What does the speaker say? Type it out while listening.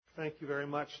Thank you very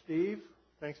much, Steve.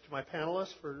 Thanks to my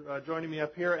panelists for joining me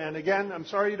up here. And again, I'm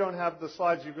sorry you don't have the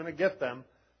slides. You're going to get them.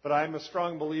 But I'm a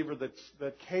strong believer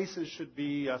that cases should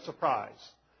be a surprise.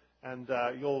 And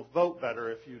you'll vote better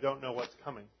if you don't know what's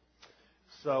coming.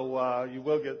 So you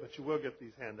will get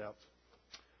these handouts.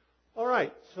 All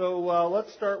right. So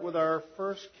let's start with our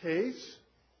first case.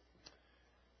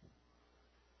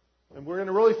 And we're going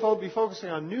to really be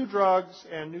focusing on new drugs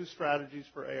and new strategies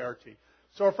for ART.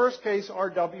 So our first case,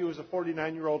 RW, is a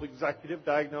 49-year-old executive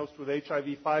diagnosed with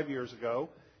HIV 5 years ago.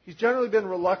 He's generally been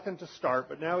reluctant to start,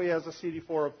 but now he has a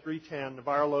CD4 of 310, a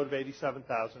viral load of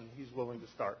 87,000. He's willing to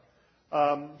start.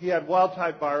 He had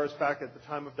wild-type virus back at the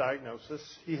time of diagnosis.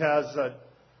 He has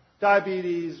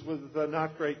diabetes with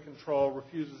not great control,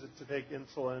 refuses to take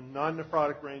insulin,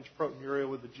 non-nephrotic range proteinuria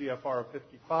with a GFR of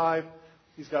 55.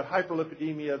 He's got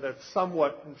hyperlipidemia that's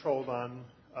somewhat controlled on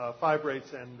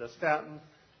fibrates and statin.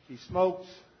 He smokes.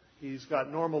 He's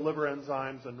got normal liver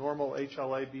enzymes, a normal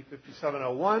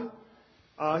HLA-B5701.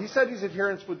 He said he's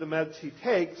adherent with the meds he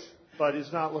takes, but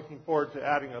is not looking forward to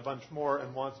adding a bunch more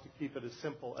and wants to keep it as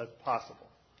simple as possible.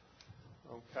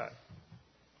 Okay.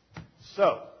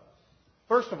 So,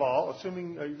 first of all,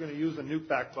 assuming you're going to use a nuke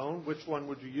backbone, which one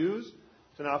would you use?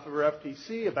 Tenofovir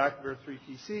FTC, abacavir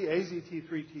 3TC, AZT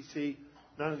 3TC,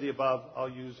 none of the above. I'll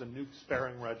use a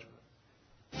nuke-sparing regimen.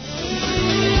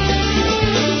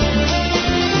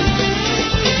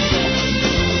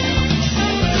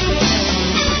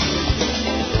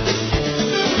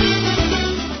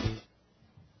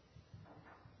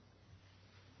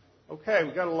 Okay,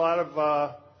 we've got a lot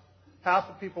of, half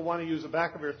the people want to use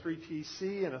abacavir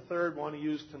 3TC and a third want to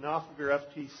use tenofovir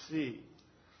FTC.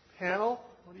 Panel,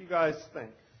 what do you guys think?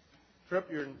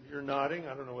 Tripp, you're nodding.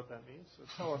 I don't know what that means, so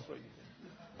tell us what you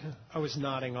think. I was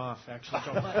nodding off, actually.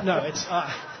 No, it's,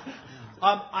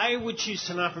 I would choose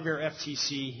tenofovir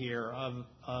FTC here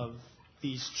of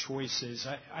these choices.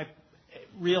 I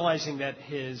realizing that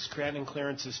his creatinine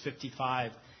clearance is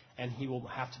 55 and he will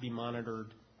have to be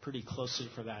monitored pretty closely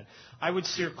for that. I would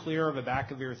steer clear of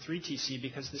abacavir 3TC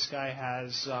because this guy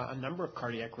has a number of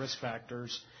cardiac risk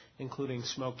factors, including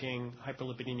smoking,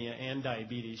 hyperlipidemia, and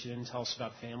diabetes. You didn't tell us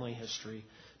about family history.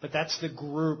 But that's the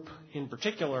group in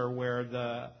particular where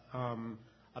the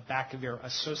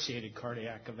abacavir-associated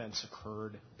cardiac events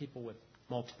occurred, people with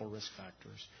multiple risk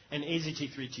factors. And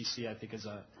AZT3TC, I think, is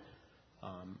a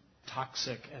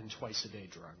toxic and twice-a-day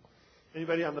drug.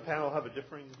 Anybody on the panel have a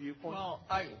differing viewpoint? Well,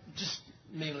 I just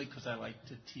mainly because I like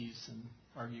to tease and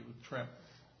argue with Tripp.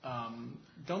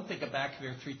 Don't think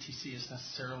abacavir 3TC is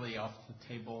necessarily off the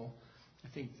table. I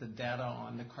think the data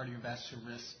on the cardiovascular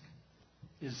risk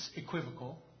is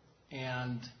equivocal,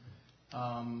 and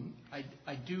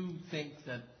I do think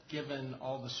that given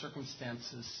all the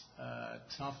circumstances,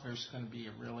 tenofovir is going to be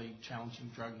a really challenging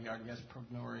drug. He already has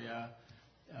proteinuria.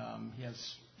 He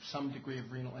has some degree of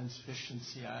renal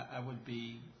insufficiency. I would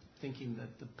be thinking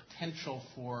that the potential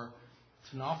for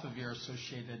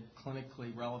tenofovir-associated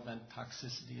clinically relevant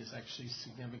toxicity is actually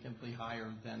significantly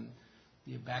higher than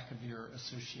the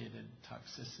abacavir-associated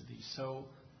toxicity. So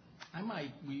I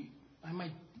might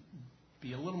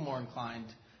be a little more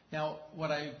inclined. Now, what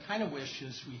I kind of wish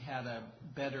is we had a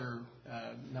better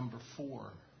number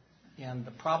 4. And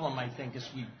the problem, I think, is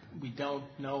we don't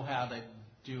know how to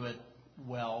do it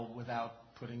well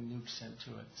without putting nukes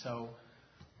into it. So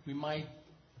we might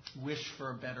wish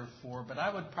for a better 4, but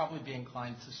I would probably be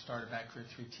inclined to start abacavir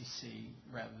 3TC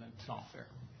rather than tenofovir.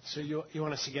 So you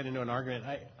want us to get into an argument.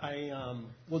 I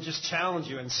will just challenge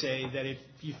you and say that if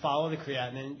you follow the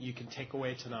creatinine, you can take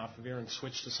away tenofovir and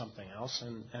switch to something else,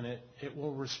 and it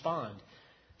will respond.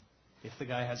 If the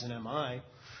guy has an MI,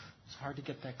 it's hard to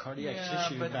get that cardiac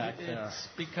tissue back there. It's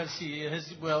because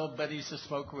but he's a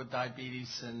smoker with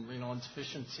diabetes and renal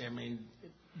insufficiency. I mean,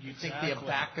 you think the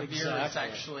abacavir is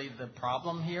actually the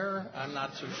problem here? I'm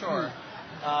not so sure.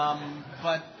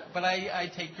 But I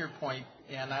take your point,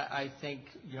 and I think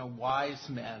wise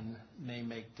men may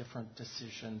make different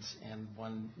decisions, and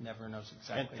one never knows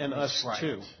exactly. And us right.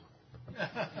 too.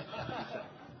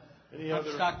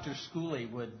 Dr.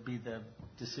 Schooley would be the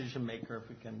decision maker if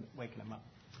we can waken him up.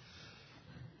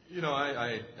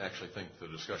 I actually think the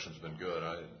discussion's been good.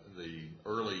 The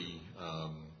early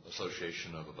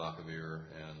association of abacavir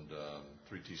and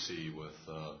 3TC with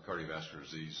cardiovascular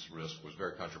disease risk was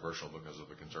very controversial because of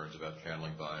the concerns about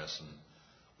channeling bias, and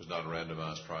was not a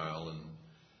randomized trial. And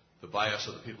the bias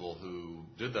of the people who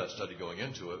did that study going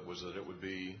into it was that it would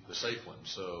be the safe one.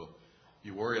 So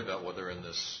you worry about whether in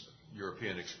this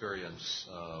European experience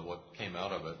what came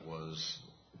out of it was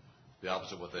the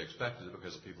opposite of what they expected,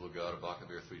 because the people who got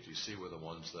abacavir 3TC were the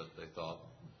ones that they thought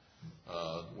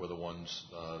were the ones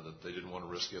that they didn't want to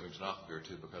risk giving tenofovir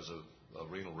to because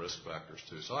of renal risk factors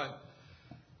too. So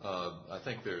I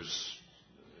think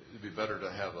it'd be better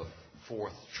to have a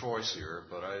fourth choice here,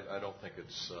 but I don't think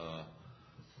it's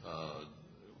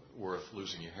worth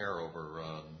losing your hair over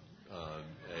a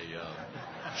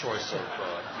choice of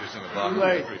using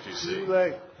abacavir 3TC. Too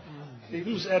late. You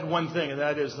just add one thing, and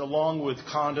that is along with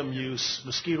condom use,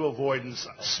 mosquito avoidance,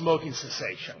 smoking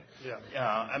cessation.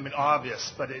 Yeah. I mean,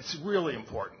 obvious, but it's really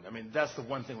important. I mean, that's the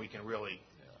one thing we can really.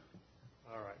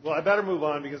 All right. Well, I better move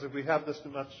on because if we have this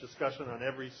much discussion on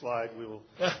every slide, we will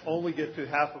only get to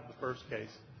half of the first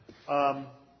case.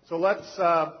 So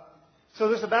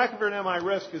this abacavir and MI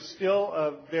risk is still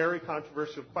a very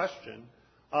controversial question.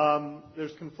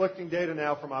 There's conflicting data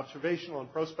now from observational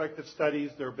and prospective studies.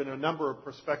 There have been a number of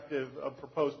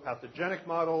proposed pathogenic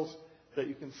models that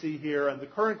you can see here, and the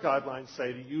current guidelines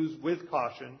say to use with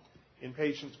caution in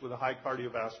patients with a high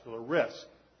cardiovascular risk.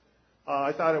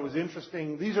 I thought it was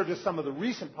interesting. These are just some of the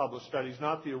recent published studies,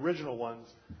 not the original ones.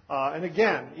 And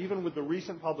again, even with the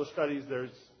recent published studies,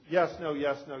 there's yes, no,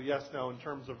 yes, no, yes, no in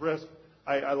terms of risk.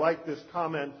 I like this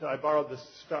comment. I borrowed this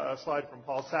slide from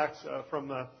Paul Sachs from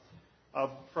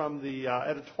the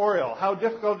editorial. How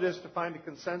difficult it is to find a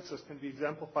consensus can be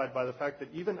exemplified by the fact that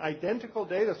even identical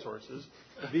data sources,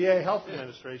 the VA Health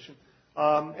Administration,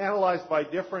 analyzed by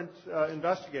different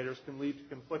investigators can lead to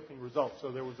conflicting results.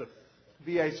 So there was a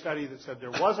VA study that said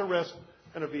there was a risk,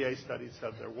 and a VA study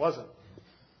said there wasn't.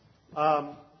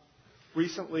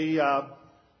 Recently, at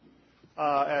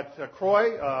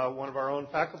CROI, one of our own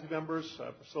faculty members,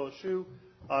 Priscilla Hsu,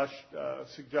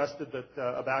 suggested that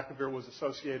abacavir was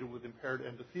associated with impaired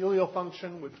endothelial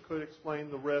function, which could explain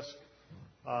the risk.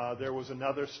 There was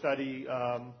another study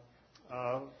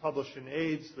published in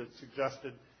AIDS that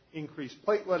suggested increased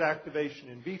platelet activation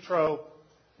in vitro,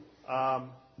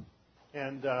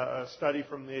 and a study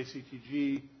from the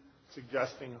ACTG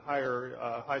suggesting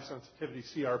high sensitivity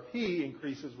CRP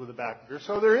increases with abacavir.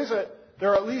 So there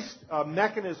are at least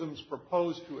mechanisms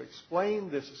proposed to explain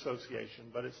this association,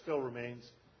 but it still remains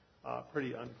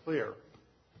pretty unclear.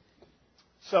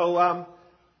 So,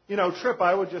 Tripp,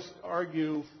 I would just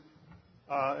argue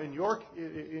in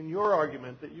your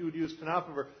argument that you would use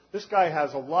tenofovir. This guy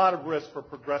has a lot of risk for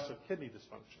progressive kidney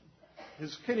dysfunction.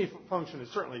 His kidney function is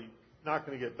certainly not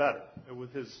going to get better.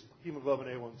 With his hemoglobin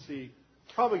A1C,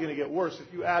 it's probably going to get worse.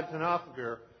 If you add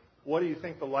tenofovir, what do you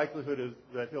think the likelihood is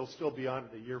that he'll still be on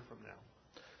it a year from now?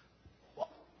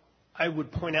 I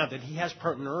would point out that he has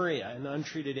proteinuria, an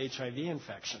untreated HIV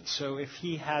infection. So if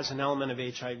he has an element of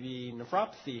HIV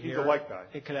nephropathy here, he's a white guy.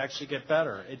 It could actually get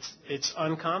better. It's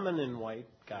uncommon in white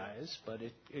guys, but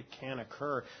it can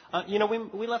occur.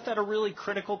 We left out a really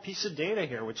critical piece of data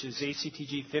here, which is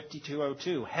ACTG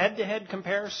 5202, head-to-head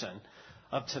comparison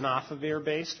of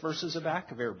tenofovir-based versus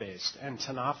abacavir-based. And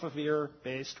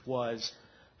tenofovir-based was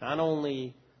not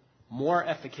only more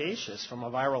efficacious from a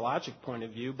virologic point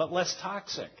of view, but less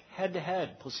toxic,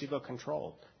 head-to-head,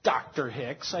 placebo-controlled. Dr.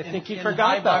 Hicks, I think you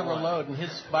forgot that viral load, and his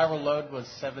viral load was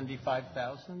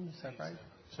 75,000, is that right?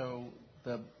 So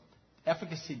the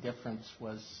efficacy difference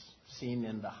was seen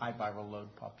in the high viral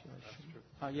load population.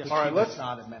 Yes. All right,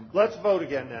 let's vote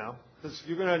again now, because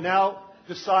you're going to now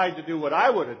decide to do what I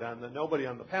would have done that nobody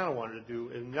on the panel wanted to do,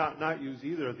 and not use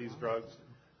either of these drugs.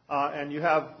 And you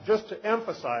have, just to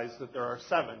emphasize that there are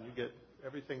 7,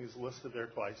 everything is listed there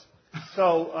twice.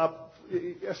 So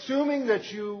assuming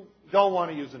that you don't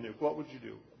want to use a nuke, what would you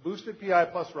do? Boosted PI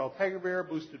plus raltegravir,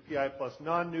 boosted PI plus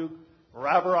non-nuke,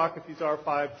 Maraviroc if he's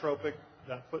R5 tropic,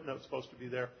 that footnote's supposed to be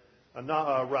there,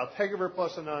 raltegravir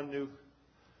plus a non-nuke,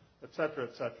 et cetera,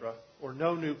 or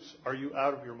no nukes. Are you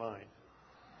out of your mind?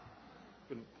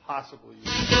 Couldn't possibly use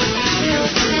it.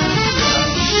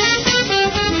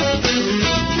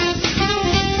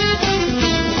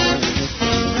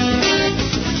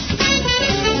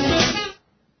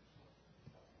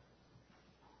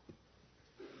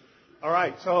 All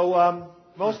right, so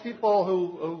most people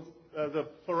who the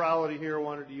plurality here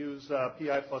wanted to use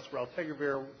PI plus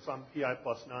raltegravir, some PI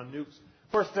plus non-nukes.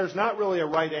 Of course, there's not really a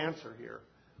right answer here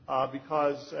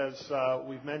because, as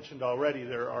we've mentioned already,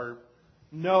 there are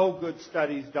no good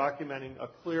studies documenting a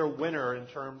clear winner in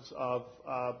terms of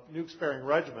nuke-sparing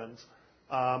regimens.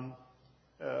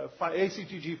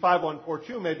 ACTG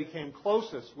 5142 maybe came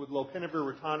closest with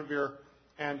lopinavir, ritonavir,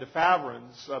 and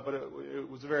efavirenz, but it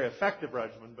was a very effective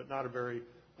regimen, but not a very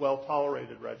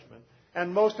well-tolerated regimen.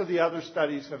 And most of the other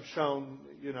studies have shown,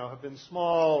 have been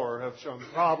small or have shown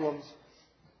problems.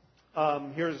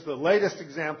 Here's the latest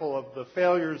example of the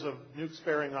failures of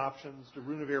nuke-sparing options,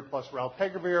 darunavir plus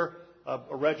raltegravir,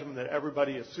 a regimen that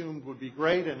everybody assumed would be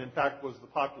great and, in fact, was the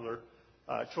popular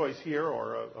choice here,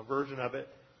 or a version of it,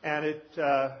 and it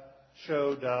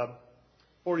showed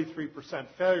 43%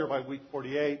 failure by week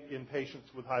 48 in patients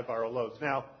with high viral loads.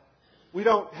 Now, we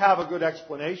don't have a good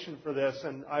explanation for this,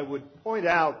 and I would point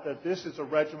out that this is a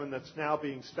regimen that's now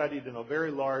being studied in a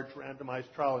very large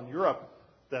randomized trial in Europe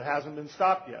that hasn't been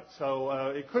stopped yet. So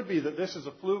it could be that this is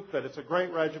a fluke, that it's a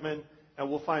great regimen, and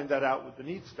we'll find that out with the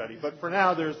NEAT study. But for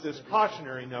now, there's this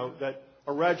cautionary note that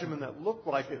a regimen that looked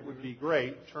like it would be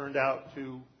great turned out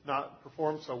to not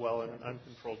perform so well in an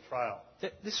uncontrolled trial.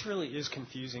 This really is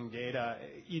confusing data.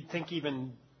 You'd think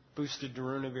even boosted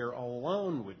darunavir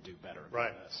alone would do better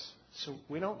than this. So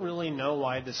we don't really know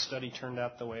why this study turned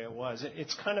out the way it was.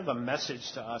 It's kind of a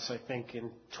message to us, I think, in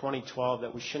 2012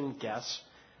 that we shouldn't guess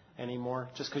anymore.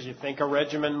 Just because you think a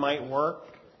regimen might work,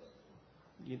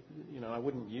 you know, I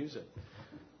wouldn't use it.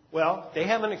 Well, they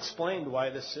haven't explained why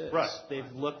this is. Right. They've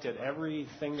looked at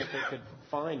everything that they could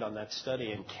find on that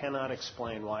study and cannot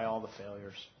explain why all the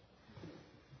failures.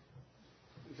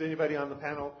 Is anybody on the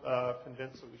panel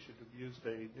convinced that we should have used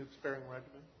a nuke-sparing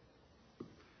regimen?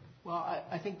 Well,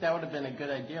 I think that would have been a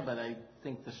good idea, but I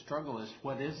think the struggle is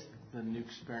what is the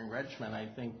nuke-sparing regimen? I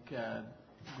think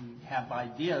we have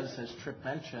ideas, as Tripp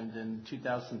mentioned, in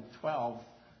 2012.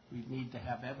 We need to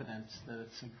have evidence that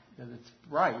it's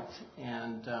right,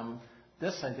 and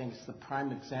this, I think, is the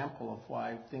prime example of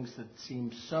why things that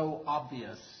seem so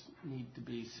obvious need to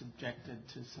be subjected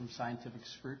to some scientific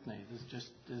scrutiny. This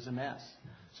just is a mess.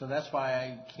 So that's why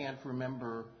I can't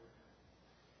remember,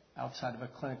 outside of a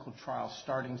clinical trial,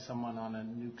 starting someone on a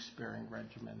nuke-sparing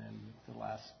regimen in the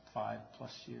last 5+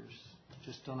 years.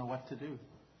 Just don't know what to do.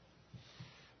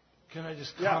 Can I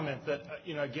just comment that,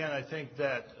 again, I think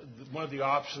that one of the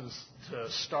options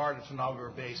to start a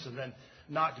tenofovir-based and then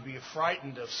not to be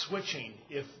frightened of switching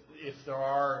if there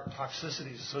are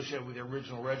toxicities associated with the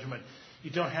original regimen.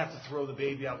 You don't have to throw the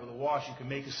baby out with the wash. You can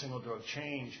make a single drug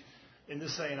change. In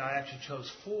this setting, I actually chose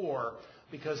 4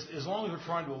 because as long as we're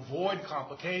trying to avoid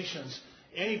complications,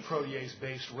 any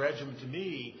protease-based regimen to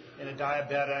me in a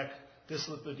diabetic,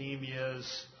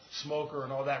 dyslipidemias, smoker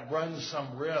and all that runs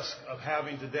some risk of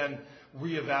having to then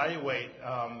reevaluate,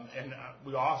 and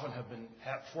we often have been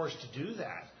forced to do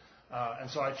that. And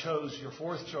so I chose your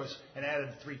 4th choice and added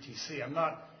 3TC. I'm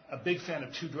not a big fan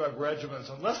of 2-drug regimens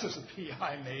unless there's a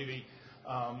PI maybe,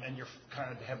 and you're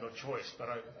kind of have no choice, but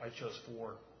I chose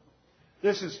 4.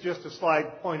 This is just a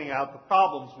slide pointing out the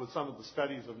problems with some of the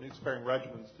studies of nuke-sparing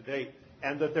regimens to date,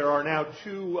 and that there are now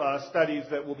 2 studies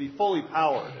that will be fully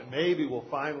powered, and maybe will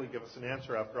finally give us an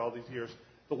answer after all these years.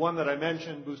 The one that I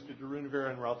mentioned, boosted darunavir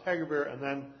and raltegravir, and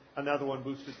then another one,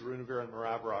 boosted darunavir and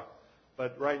maraviroc.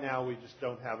 But right now, we just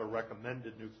don't have a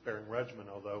recommended nuke-sparing regimen,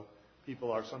 although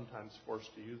people are sometimes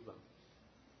forced to use them.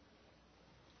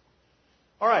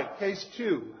 All right, case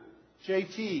 2.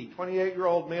 JT,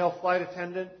 28-year-old male flight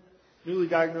attendant, newly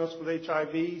diagnosed with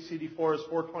HIV. CD4 is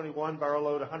 421, viral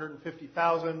load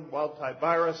 150,000, wild-type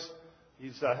virus.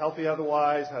 He's healthy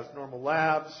otherwise, has normal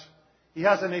labs. He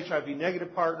has an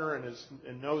HIV-negative partner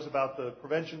and knows about the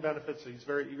prevention benefits, so he's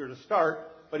very eager to start.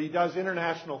 But he does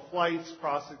international flights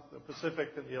across the Pacific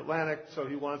and the Atlantic, so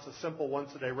he wants a simple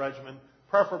once-a-day regimen,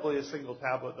 preferably a single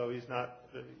tablet, though he's not,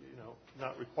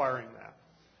 not requiring that.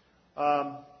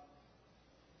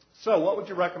 So what would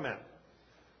you recommend?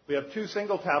 We have 2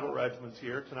 single tablet regimens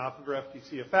here, tenofovir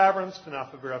FTC efavirenz,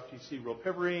 tenofovir FTC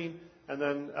rilpivirine, and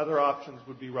then other options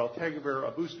would be raltegravir,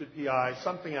 a boosted PI,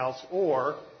 something else,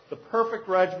 or the perfect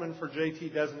regimen for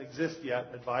JT doesn't exist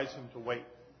yet, advise him to wait.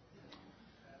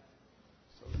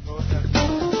 So go ahead.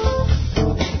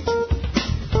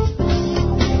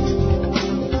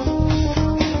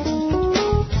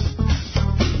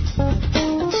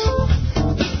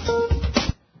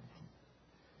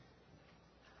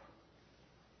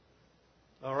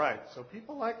 All right, so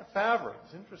people like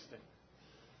efavirenz. Interesting.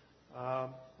 What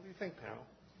do you think, panel?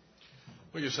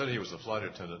 Well, you said he was the flight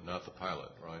attendant, not the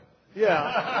pilot, right?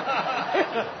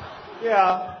 Yeah.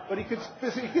 Yeah, but he could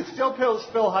still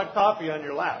spill hot coffee on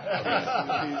your lap.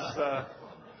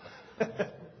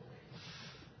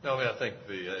 No, I mean, I think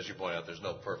as you point out, there's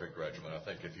no perfect regimen. I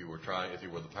think if you were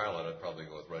the pilot, I'd probably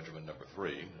go with regimen number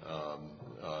 3.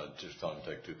 Just tell him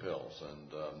to take 2 pills.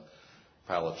 And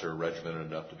pilots are regimented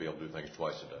enough to be able to do things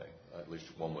twice a day. At least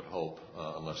one would hope,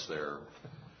 unless they're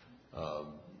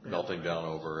melting down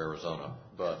over Arizona.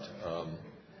 But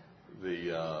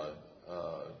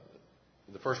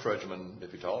the first regimen,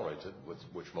 if he tolerates it,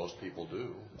 which most people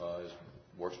do,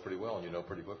 works pretty well, and you know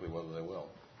pretty quickly whether they will.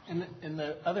 And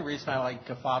the other reason I like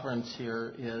efavirenz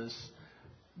here is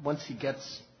once he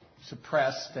gets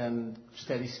suppressed and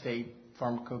steady state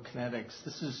pharmacokinetics,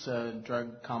 this is a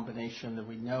drug combination that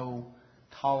we know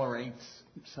tolerates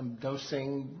some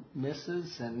dosing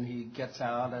misses, and he gets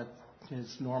out at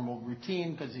his normal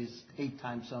routine because he's 8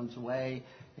 time zones away,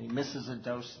 and he misses a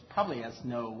dose, probably has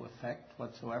no effect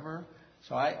whatsoever.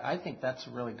 So I think that's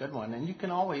a really good one. And you can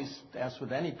always, as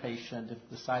with any patient, if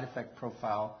the side effect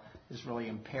profile is really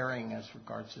impairing as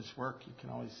regards his work, you can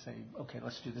always say, okay,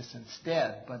 let's do this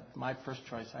instead. But my first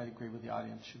choice, I'd agree with the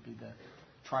audience, should be the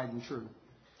tried and true.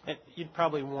 And you'd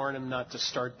probably warn him not to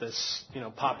start this,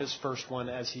 pop his first one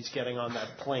as he's getting on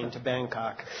that plane to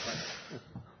Bangkok.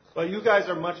 Well, you guys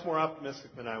are much more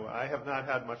optimistic than I am. I have not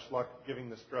had much luck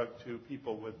giving this drug to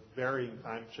people with varying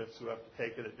time shifts who have to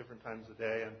take it at different times of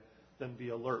day and then be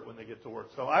alert when they get to work.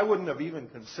 So I wouldn't have even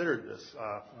considered this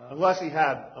unless he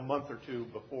had a month or two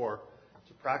before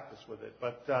to practice with it.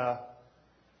 But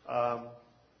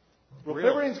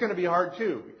rilpivirine is going to be hard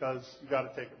too because you got to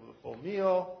take it with a full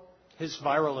meal. His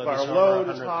viral load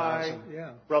is high.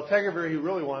 Yeah. Raltegravir, he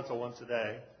really wants a once a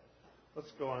day.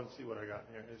 Let's go on and see what I got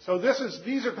here. So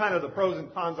these are kind of the pros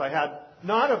and cons I had,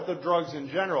 not of the drugs in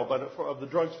general, but of the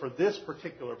drugs for this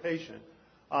particular patient.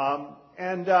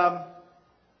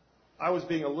 I was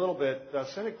being a little bit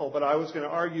cynical, but I was going to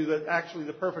argue that actually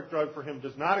the perfect drug for him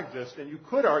does not exist, and you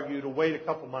could argue to wait a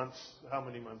couple months. How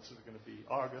many months is it going to be?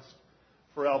 August,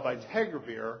 for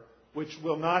Elbitagravir, which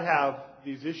will not have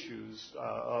these issues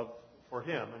for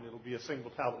him, and it'll be a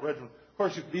single tablet regimen. Of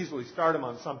course, you could easily start him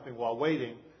on something while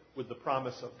waiting with the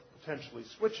promise of potentially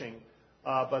switching,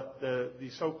 but the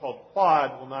so-called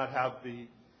quad will not have the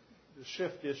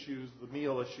shift issues, the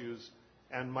meal issues,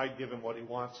 and might give him what he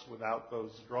wants without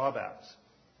those drawbacks.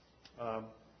 Let's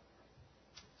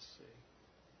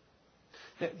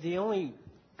see. The only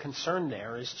concern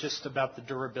there is just about the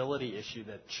durability issue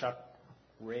that Chuck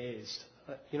raised.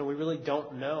 We really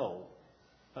don't know.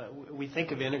 We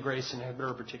think of integrase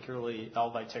inhibitor, particularly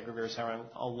Elbitagravir, as having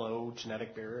a low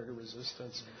genetic barrier to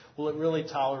resistance. Will it really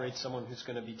tolerate someone who's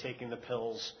going to be taking the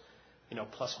pills,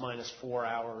 plus minus 4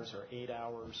 hours or 8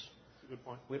 hours? That's a good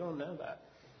point. We don't know that.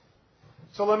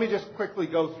 So let me just quickly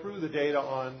go through the data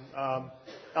on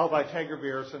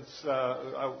Elbitagravir, since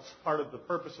part of the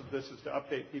purpose of this is to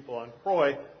update people on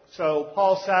CROI. So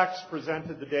Paul Sachs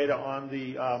presented the data on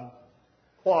the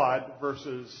quad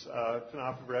versus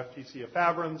tenofovir FTC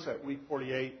efavirenz at week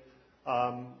 48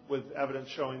 with evidence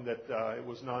showing that it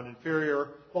was non-inferior.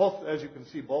 Both, as you can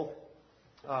see, both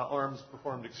arms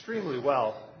performed extremely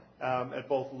well at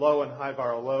both low and high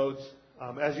viral loads.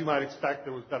 As you might expect,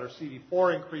 there was better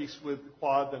CD4 increase with the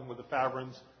quad than with the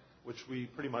efavirenz, which we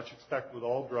pretty much expect with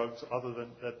all drugs other than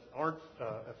that aren't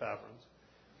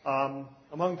efavirenz.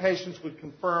 Among patients with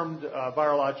confirmed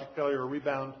virologic failure or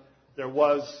rebound, there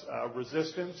was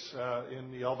resistance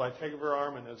in the Elbitagravir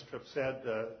arm, and as Tripp said,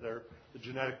 the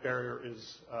genetic barrier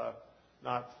is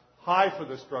not high for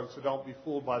this drug, so don't be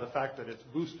fooled by the fact that it's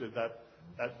boosted.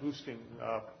 That boosting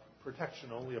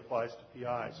protection only applies to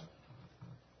PIs.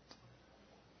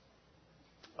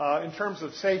 In terms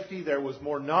of safety, there was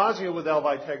more nausea with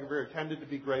Elbitagravir. It tended to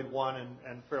be grade 1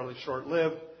 and fairly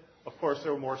short-lived. Of course,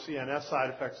 there were more CNS side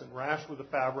effects and rash with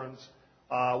efavirenz.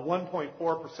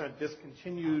 1.4%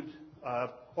 discontinued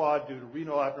quad due to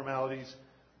renal abnormalities.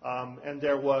 And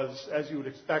there was, as you would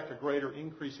expect, a greater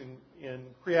increase in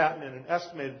creatinine and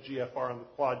estimated GFR on the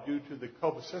quad due to the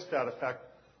cobicistat effect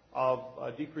of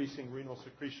decreasing renal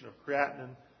secretion of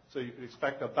creatinine. So you could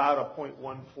expect about a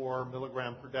 0.14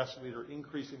 milligram per deciliter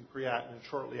increase in creatinine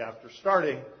shortly after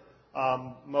starting.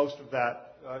 Most of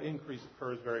that increase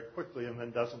occurs very quickly and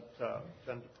then doesn't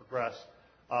tend to progress.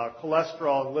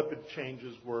 Cholesterol and lipid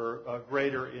changes were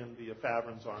greater in the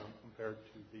efavirenz arm compared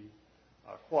to the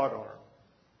quad arm.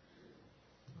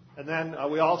 And then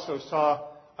we also saw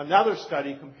another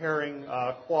study comparing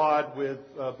quad with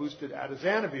boosted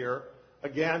atazanavir.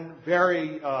 Again,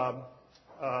 very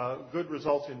good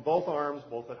results in both arms,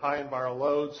 both at high and viral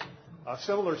loads.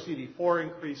 Similar CD4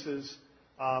 increases.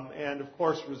 And, of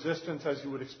course, resistance, as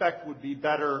you would expect, would be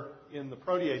better in the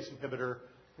protease inhibitor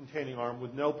containing arm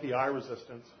with no PI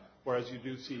resistance, whereas you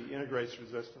do see integrase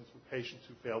resistance with patients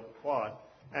who failed the quad.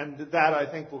 And that, I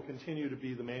think, will continue to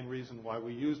be the main reason why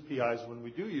we use PIs when we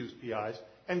do use PIs,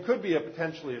 and could be a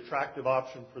potentially attractive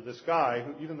option for this guy,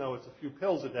 who, even though it's a few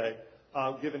pills a day,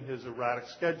 given his erratic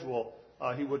schedule,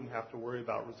 he wouldn't have to worry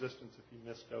about resistance if he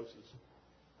missed doses.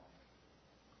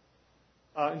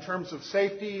 In terms of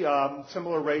safety,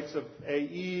 similar rates of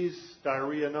AEs,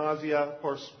 diarrhea, nausea. Of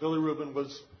course, bilirubin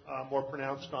was more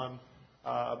pronounced on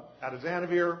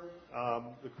atazanavir.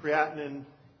 The creatinine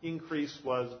increase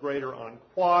was greater on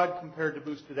quad compared to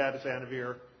boosted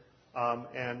atazanavir.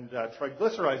 And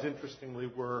triglycerides, interestingly,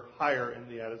 were higher in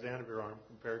the atazanavir arm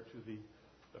compared to the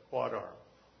quad arm.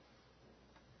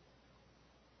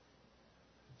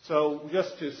 So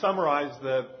just to summarize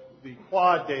the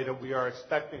quad data, we are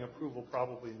expecting approval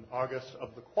probably in August of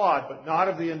the quad, but not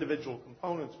of the individual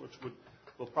components, which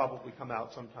will probably come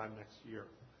out sometime next year.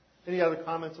 Any other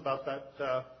comments about that?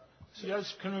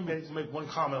 Can we make one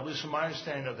comment? At least from my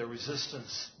understanding of the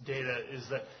resistance data is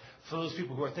that for those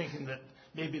people who are thinking that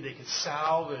maybe they could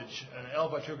salvage an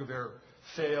L-bictegravir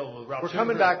failed with raltegravir. We're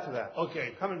coming back to that.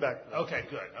 Okay. Coming back to that. Okay,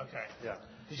 good. Okay. Yeah.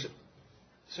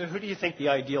 So who do you think the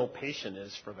ideal patient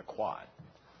is for the quad?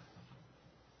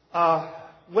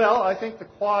 Well, I think the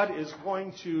quad is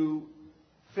going to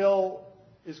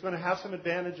have some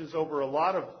advantages over a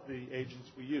lot of the agents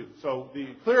we use. So the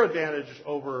clear advantage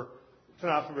over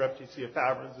tenofovir FTC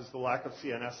efavirenz is the lack of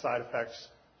CNS side effects,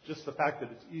 just the fact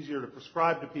that it's easier to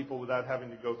prescribe to people without having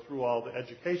to go through all the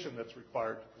education that's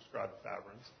required to prescribe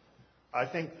efavirenz. I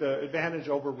think the advantage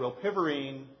over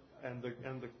rilpivirine and the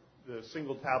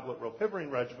single tablet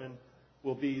rilpivirine regimen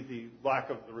will be the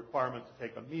lack of the requirement to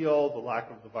take a meal, the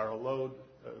lack of the viral load,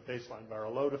 baseline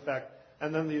viral load effect,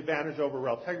 and then the advantage over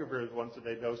raltegravir is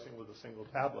once-a-day dosing with a single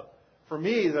tablet. For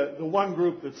me, the one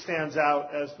group that stands out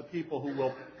as the people who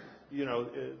will,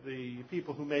 the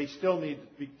people who may still need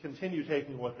to continue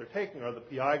taking what they're taking are the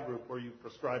PI group, where you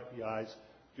prescribe PIs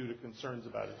due to concerns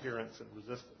about adherence and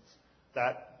resistance.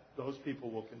 Those people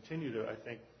will continue to, I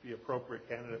think, be appropriate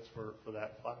candidates for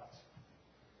that class.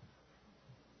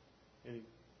 Any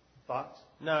thoughts?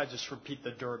 No, just repeat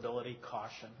the durability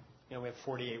caution. We have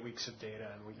 48 weeks of data,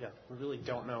 and we really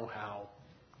don't know how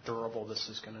durable this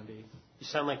is going to be. You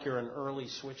sound like you're an early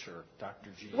switcher, Dr.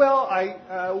 G. Well,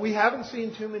 we haven't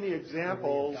seen too many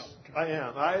examples. I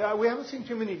am. We haven't seen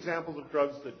too many examples of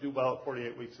drugs that do well at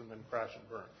 48 weeks and then crash and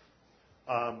burn.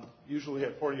 Usually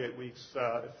at 48 weeks,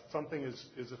 if something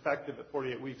is effective at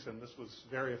 48 weeks, and this was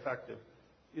very effective,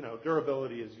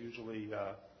 durability is usually,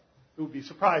 it would be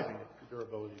surprising if the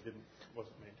durability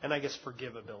wasn't maintained. And I guess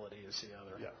forgivability is the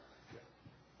other. Yeah.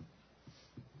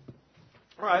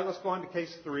 All right, let's go on to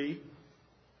case 3.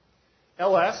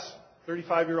 LS,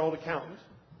 35-year-old accountant.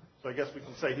 So I guess we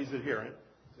can say he's adherent.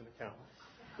 He's an accountant.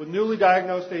 With newly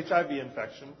diagnosed HIV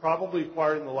infection, probably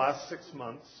acquired in the last 6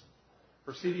 months.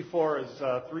 Her CD4 is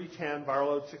 310, viral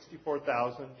load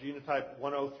 64,000, genotype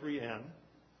 103N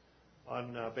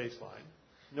on baseline.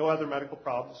 No other medical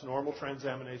problems, normal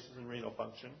transaminases and renal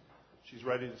function. She's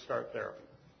ready to start therapy.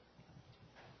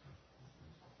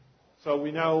 So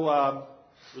we know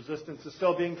resistance is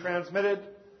still being transmitted.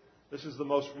 This is the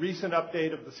most recent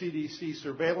update of the CDC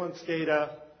surveillance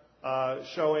data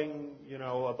showing,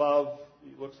 above,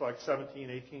 it looks like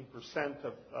 17-18%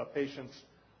 of patients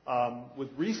with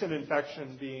recent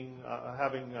infection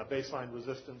having baseline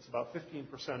resistance, about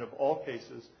 15% of all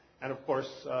cases. And of course,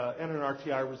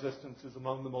 NNRTI resistance is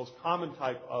among the most common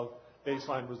type of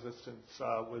baseline resistance,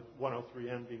 with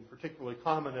 103N being particularly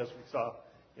common, as we saw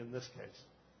in this case.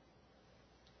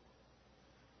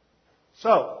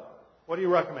 So, what do you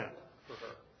recommend for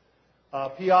her?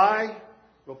 PI,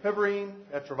 rilpivirine,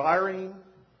 etravirine,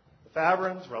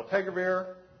 efavirenz,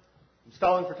 raltegravir. I'm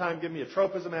stalling for time. Give me a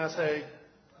tropism assay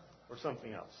or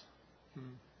something else.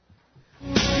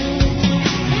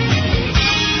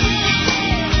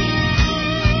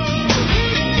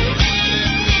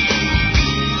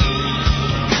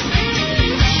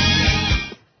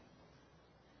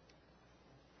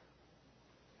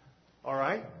 All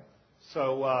right.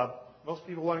 So most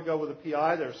people want to go with a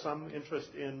PI. There's some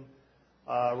interest in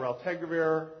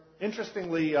raltegravir.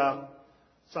 Interestingly,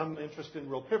 some interest in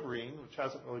rilpivirine, which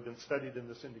hasn't really been studied in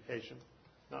this indication.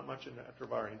 Not much in the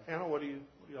etravirine panel. What do you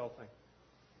all think?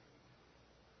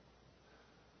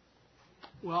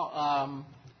 Well,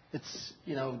 it's,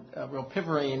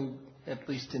 rilpivirine, at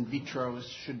least in vitro,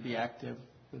 should be active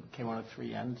with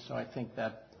K103N. So I think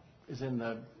that is in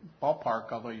the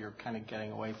ballpark, although you're kind of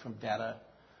getting away from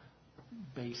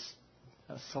data-based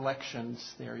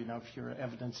selections there. If you're an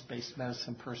evidence-based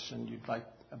medicine person, you'd like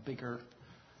a bigger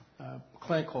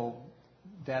clinical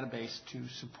database to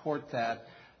support that.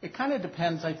 It kind of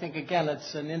depends. I think, again,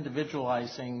 it's an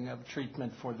individualizing of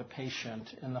treatment for the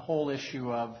patient. And the whole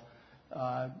issue of,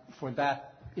 for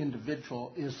that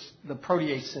individual, is the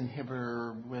protease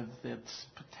inhibitor with its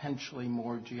potentially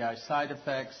more GI side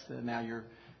effects. Now you're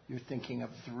thinking of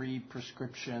 3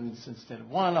 prescriptions instead of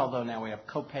 1, although now we have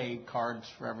copay cards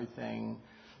for everything.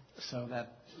 So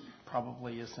that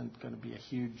probably isn't going to be a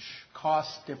huge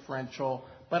cost differential.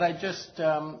 But I just,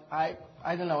 I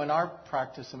don't know, in our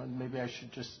practice, and maybe I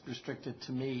should just restrict it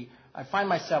to me, I find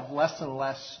myself less and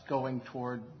less going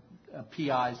toward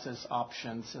PIs as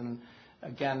options. And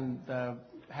again,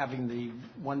 having the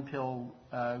 1 pill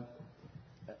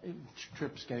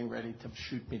Tripp's getting ready to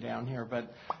shoot me down here,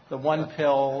 but the one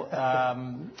pill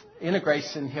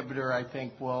integrase inhibitor, I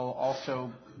think, will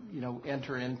also,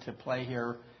 enter into play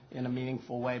here in a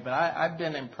meaningful way. But I've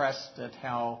been impressed at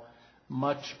how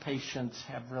much patients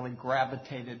have really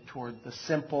gravitated toward the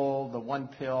simple, the one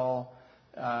pill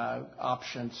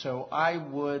option. So I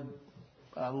would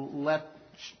let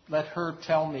her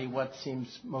tell me what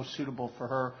seems most suitable for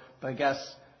her. But I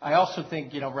guess I also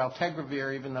think,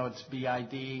 raltegravir, even though it's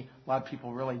BID, a lot of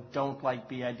people really don't like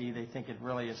BID. They think it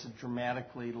really is a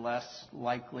dramatically less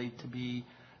likely to be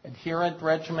adherent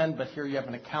regimen. But here you have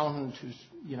an accountant who's,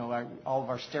 all of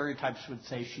our stereotypes would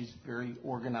say she's very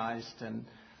organized. And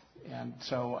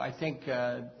so I think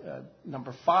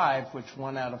number 5, which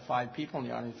 1 out of 5 people in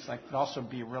the audience like, could also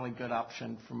be a really good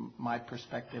option from my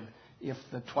perspective if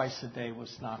the twice a day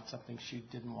was not something she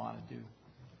didn't want to do.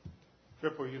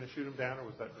 Tripp, were you going to shoot him down, or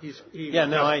was that?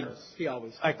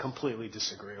 I completely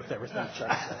disagree with everything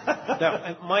Chuck said.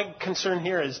 Now, my concern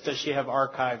here is, does she have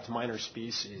archived minor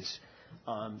species?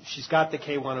 She's got the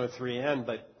K103N,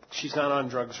 but she's not on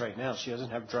drugs right now. She doesn't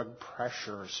have drug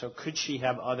pressure. So could she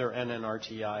have other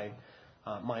NNRTI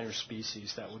minor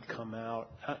species that would come out?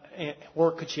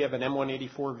 Or could she have an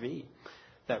M184V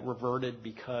that reverted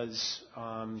because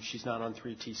she's not on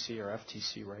 3TC or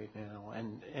FTC right now?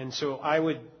 And so I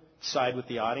would side with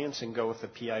the audience and go with the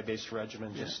PI-based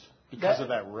regimen just because of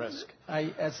that risk.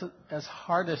 As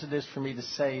hard as it is for me to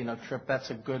say, Tripp,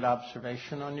 that's a good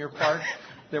observation on your part.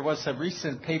 There was a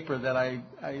recent paper that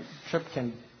Tripp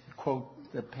can quote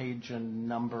the page and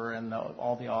number and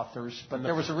all the authors, but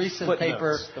there was a recent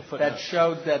paper that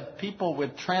showed that people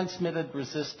with transmitted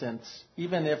resistance,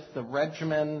 even if the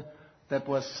regimen that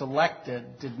was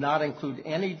selected did not include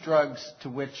any drugs to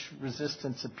which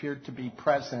resistance appeared to be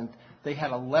present, they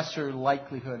had a lesser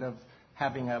likelihood of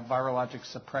having a virologic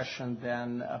suppression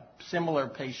than a similar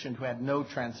patient who had no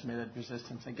transmitted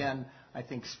resistance. Again, I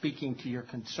think speaking to your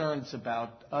concerns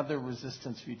about other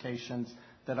resistance mutations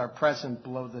that are present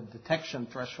below the detection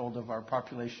threshold of our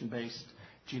population-based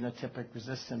genotypic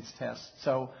resistance test.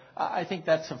 So I think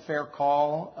that's a fair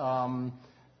call.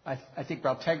 I think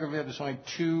raltegravir, there's only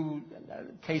 2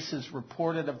 cases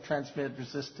reported of transmitted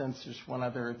resistance. There's one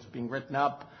other that's being written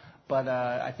up. But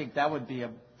I think that would be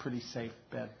a pretty safe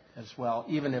bet as well,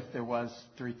 even if there was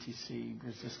 3TC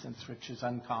resistance, which is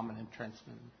uncommon in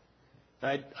transmitted.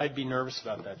 I'd be nervous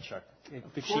about that, Chuck.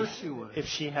 Of course you would. If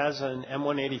she has an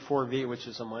M184V, which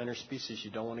is a minor species,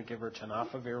 you don't want to give her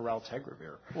tenofovir,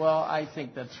 raltegravir. Well, I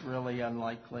think that's really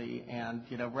unlikely. And,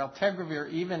 raltegravir,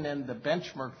 even in the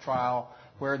benchmark trial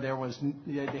where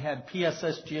they had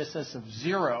PSS, GSS of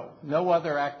 0, no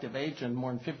other active agent,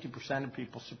 more than 50% of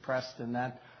people suppressed in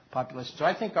that population. So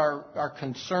I think our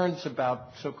concerns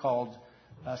about so-called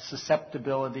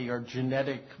susceptibility or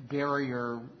genetic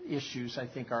barrier issues, I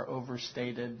think, are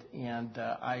overstated, and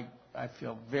I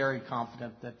feel very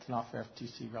confident that tenofovir,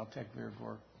 FTC, raltegravir would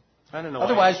work. I don't know.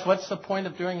 Otherwise, what's the point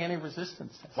of doing any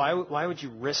resistance tests? Why would you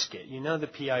risk it? The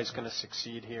PI is going to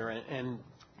succeed here, and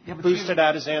boosted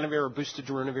atazanavir or boosted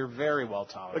darunavir, very well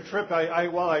tolerated. But Tripp,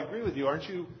 I agree with you. Aren't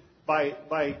you?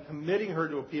 By committing her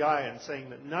to a PI and saying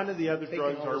that none of the other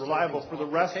drugs are reliable for the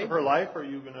rest of her life, are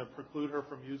you going to preclude her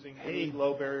from using any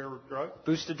low-barrier drug?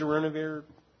 Boosted darunavir,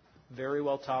 very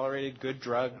well tolerated, good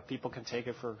drug. People can take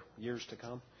it for years to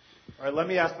come. All right, let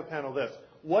me ask the panel this.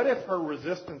 What if her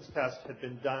resistance test had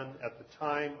been done at the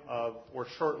time of or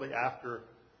shortly after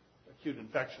acute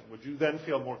infection? Would you then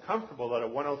feel more comfortable that a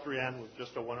 103N was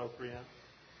just a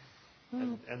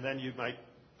 103N? And then you might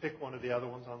pick one of the other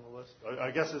ones on the list? I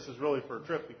guess this is really for a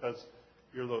Tripp because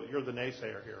you're the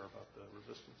naysayer here about the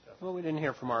resistance test. Well, we didn't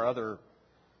hear from our other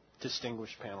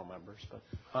distinguished panel members,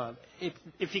 but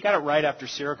if you got it right after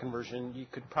seroconversion, you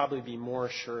could probably be more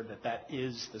assured that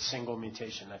is the single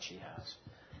mutation that she has.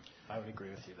 I would agree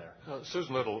with you there.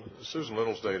 Susan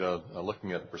Little's data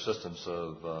looking at persistence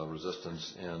of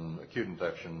resistance in acute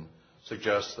infection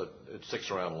suggests that it sticks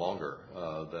around longer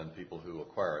than people who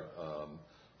acquire it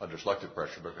under selective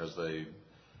pressure because they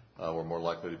were more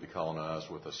likely to be colonized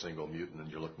with a single mutant,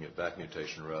 and you're looking at back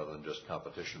mutation rather than just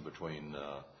competition between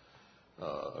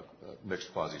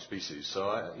mixed quasi-species. So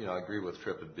I agree with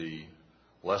Tripp. It'd be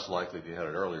less likely if you had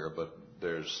it earlier, but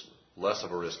there's less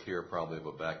of a risk here probably of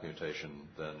a back mutation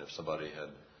than if somebody had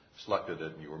selected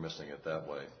it and you were missing it that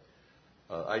way.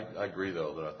 I agree,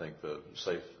 though, that I think the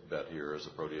safe bet here is a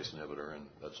protease inhibitor, and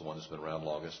that's the one that's been around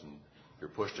longest, and you're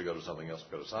pushed to go to something else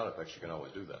because of side effects, you can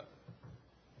always do that.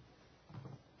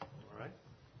 All right.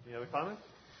 Any other comments?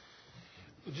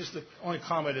 Just the only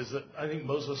comment is that I think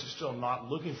most of us are still not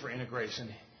looking for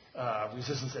integration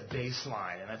resistance at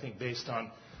baseline. And I think based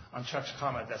on on Chuck's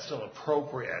comment, that's still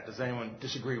appropriate. Does anyone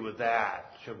disagree with that?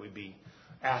 Should we be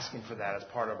asking for that as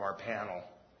part of our panel?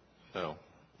 No.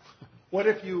 What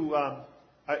if you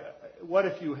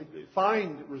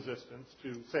find resistance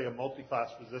to, say, a multi-class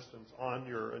resistance on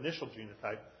your initial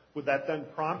genotype? Would that then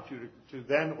prompt you to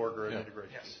then order an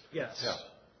integration? Yes. Yeah.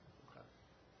 Okay.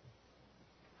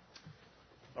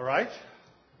 All right.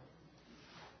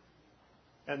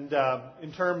 And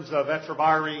in terms of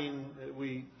etravirine,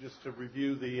 just to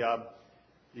review the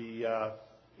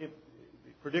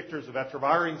predictors of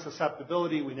etravirine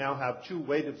susceptibility, we now have 2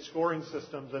 weighted scoring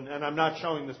systems, and I'm not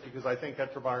showing this because I think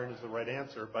etravirine is the right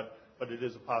answer, but it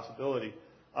is a possibility.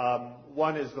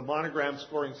 One is the monogram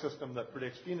scoring system that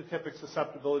predicts phenotypic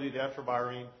susceptibility to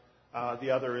etravirine. The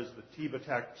other is the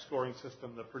TBATEC scoring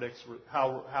system that predicts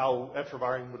how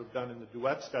etravirine would have done in the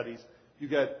duet studies. You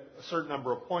get a certain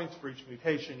number of points for each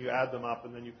mutation, you add them up,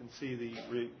 and then you can see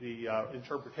the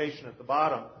interpretation at the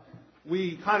bottom.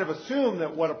 We kind of assume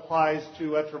that what applies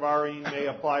to etravirine may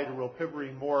apply to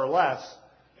rilpivirine more or less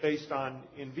based on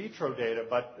in vitro data,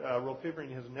 but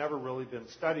rilpivirine has never really been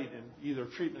studied in either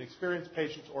treatment-experienced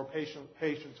patients or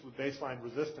patients with baseline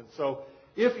resistance. So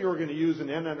if you were going to use an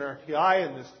NNRTI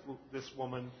in this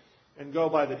woman and go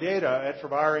by the data,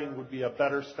 etravirine would be a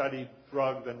better studied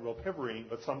drug than rilpivirine,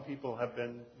 but some people have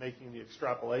been making the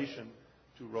extrapolation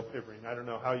to rilpivirine. I don't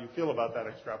know how you feel about that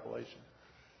extrapolation.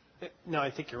 No, I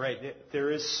think you're right.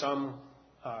 There is some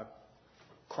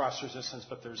cross-resistance,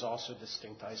 but there's also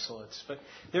distinct isolates. But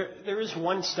there is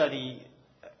one study,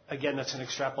 again, that's an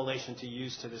extrapolation to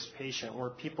use to this patient, where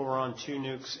people were on 2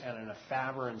 nukes and an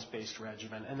efavirenz-based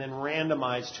regimen, and then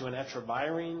randomized to an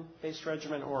etravirine-based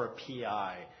regimen or a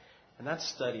PI. And that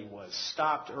study was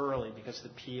stopped early because the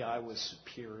PI was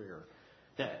superior.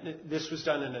 Now, this was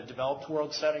done in a developed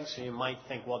world setting, so you might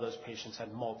think, well, those patients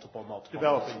had multiple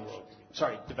developing world.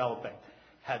 Sorry, developing.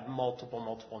 Had multiple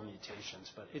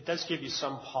mutations. But it does give you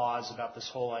some pause about this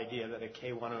whole idea that at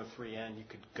K103N you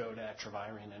could go to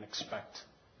etravirine and expect.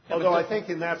 Although I think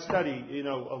in that study,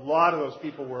 a lot of those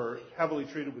people were heavily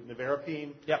treated with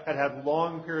nevirapine, had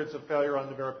long periods of failure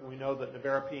on nevirapine. We know that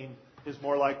nevirapine is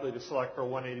more likely to select for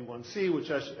 181C,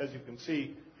 which, as you can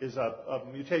see, is a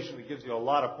mutation that gives you a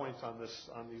lot of points on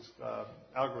these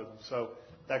algorithms. So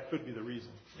that could be the reason.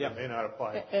 It may not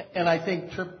apply. And I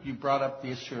think, Trip, you brought up the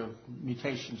issue of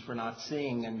mutations we're not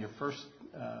seeing in your first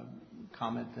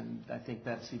comment, and I think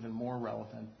that's even more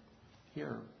relevant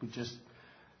here. We just,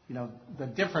 the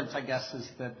difference, I guess, is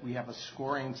that we have a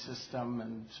scoring system,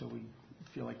 and so we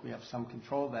feel like we have some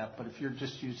control of that. But if you're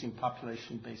just using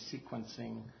population-based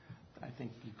sequencing, I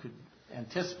think you could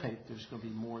anticipate there's going to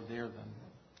be more there than.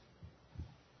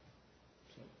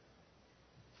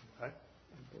 Okay.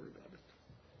 I'm worried about it.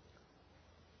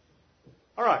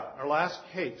 All right. Our last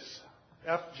case.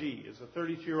 FG is a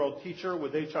 32-year-old teacher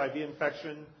with HIV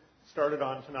infection. Started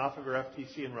on tenofovir,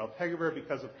 FTC, and raltegravir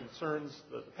because of concerns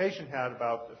that the patient had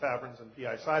about efavirenz and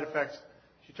PI side effects.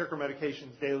 She took her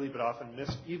medications daily, but often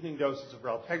missed evening doses of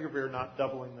raltegravir, not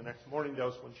doubling the next morning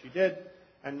dose when she did,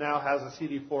 and now has a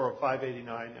CD4 of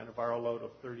 589 and a viral load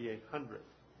of 3,800.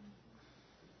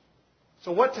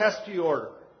 So what test do you order?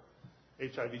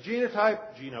 HIV genotype,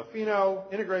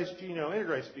 genopheno, integrase geno,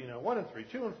 integrase pheno, 1 and 3,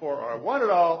 2 and 4, or 1 at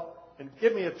all, and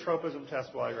give me a tropism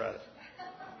test while you're at it.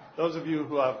 Those of you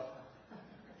who have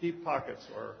deep pockets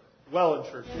or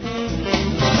well-insured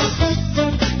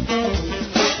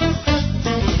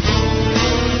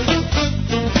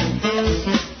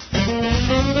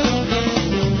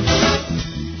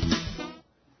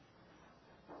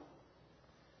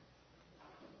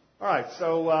All right,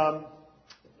 so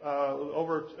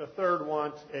over a third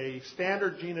want a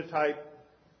standard genotype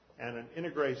and an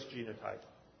integrase genotype.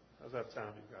 How's that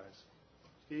sound, you guys?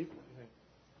 Steve, what do you think?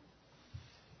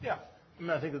 Yeah,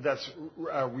 I think that's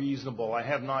reasonable. I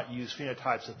have not used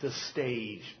phenotypes at this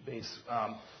stage.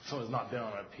 Someone's not been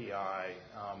on a PI.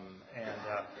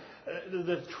 And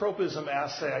the tropism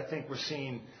assay, I think we're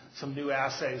seeing some new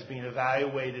assays being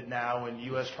evaluated now in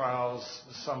U.S. trials.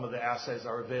 Some of the assays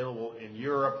are available in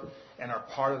Europe and are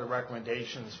part of the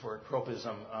recommendations for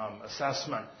tropism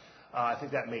assessment. I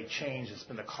think that may change. It's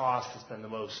been the cost that's been the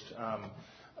most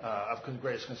of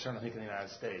greatest concern, I think, in the United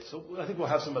States. So I think we'll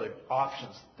have some other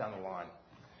options down the line.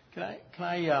 Can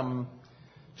I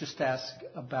just ask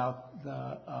about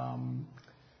the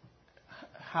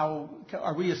how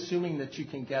are we assuming that you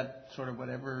can get sort of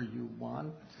whatever you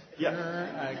want? Yes.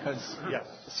 Yes.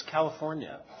 It's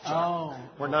California. Oh.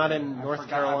 We're not in North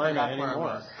Carolina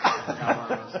anymore.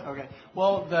 Okay.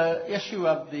 Well, the issue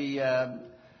of the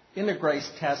integrase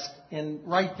test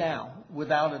right now,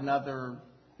 without another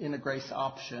integrase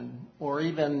option, or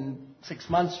even 6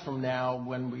 months from now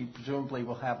when we presumably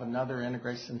will have another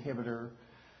integrase inhibitor,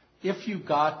 if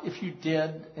you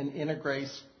did an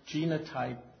integrase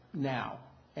genotype now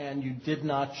and you did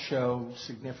not show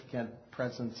significant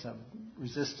presence of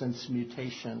resistance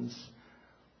mutations,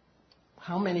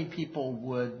 how many people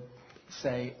would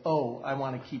say, oh, I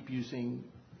want to keep using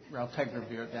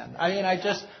raltegravir then?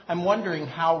 I'm wondering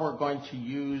how we're going to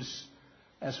use,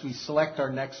 as we select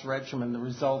our next regimen, the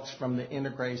results from the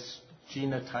integrase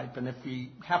genotype. And if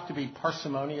we have to be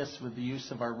parsimonious with the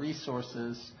use of our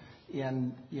resources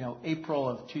in April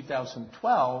of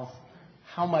 2012,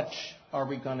 how much are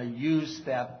we going to use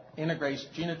that integrase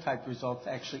genotype result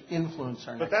to actually influence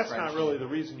our next regimen? But that's not really the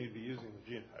reason you'd be using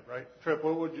the genotype, right? Trip,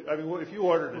 what would you, if you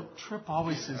ordered it... Trip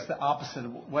always is the opposite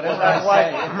of whatever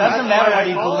I say. It doesn't matter what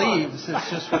he believes.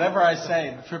 It's just whatever I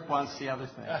say, Trip wants the other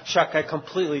thing. Chuck, I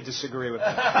completely disagree with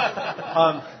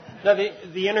that. Now,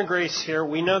 the integrase here,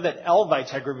 we know that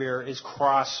L-vitegravir is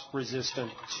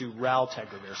cross-resistant to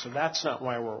raltegravir, so that's not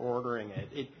why we're ordering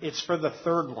it. It's for the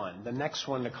third one, the next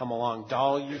one to come along,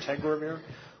 dolutegravir,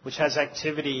 which has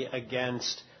activity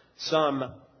against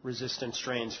some resistant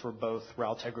strains for both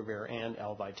raltegravir and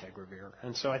L-vitegravir.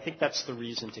 And so I think that's the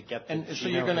reason to get the so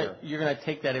you're going to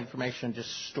take that information and just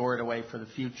store it away for the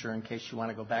future in case you want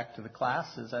to go back to the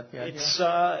class? Is that the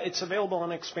idea? It's available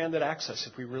on expanded access.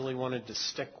 If we really wanted to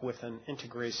stick with an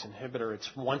integrase inhibitor,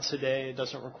 it's once a day. It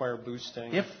doesn't require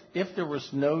boosting. If there was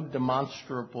no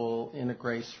demonstrable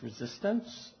integrase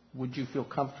resistance, would you feel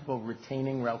comfortable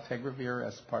retaining raltegravir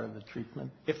as part of the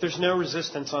treatment? If there's no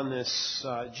resistance on this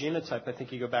genotype, I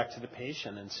think you go back to the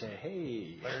patient and say,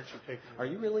 hey, are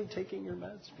you really taking your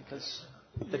meds? Because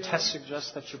the test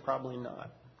suggests that you're probably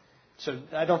not. So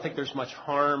I don't think there's much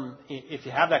harm if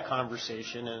you have that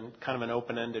conversation in kind of an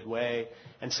open-ended way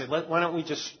and say, why don't we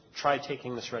just try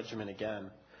taking this regimen again?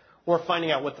 Or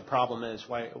finding out what the problem is,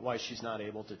 why she's not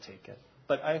able to take it.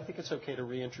 But I think it's okay to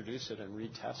reintroduce it and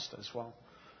retest as well.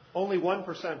 Only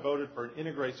 1% voted for an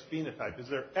integrase phenotype. Is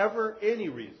there ever any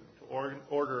reason to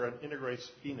order an integrase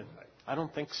phenotype? I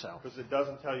don't think so. Because it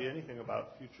doesn't tell you anything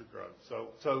about future drugs.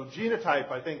 So genotype,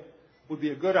 I think, would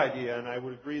be a good idea, and I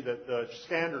would agree that the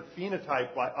standard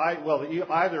phenotype,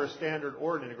 either a standard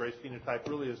or an integrase phenotype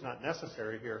really is not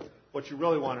necessary here. What you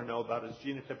really want to know about is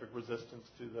genotypic resistance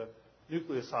to the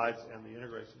nucleosides and the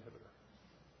integrase inhibitor.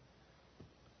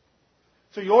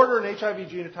 So you order an HIV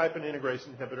genotype and integrase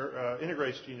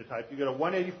genotype. You get a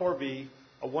 184V,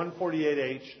 a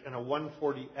 148H, and a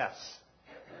 140S.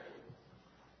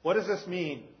 What does this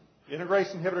mean? The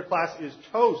integrase inhibitor class is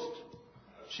toast.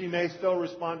 She may still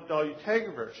respond to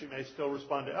dolutegravir. She may still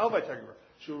respond to L-vitegravir.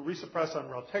 She will resuppress on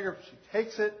raltegravir if she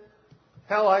takes it.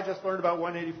 Hell, I just learned about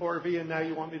 184V, and now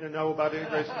you want me to know about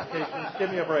integrase mutations? Give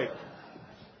me a break.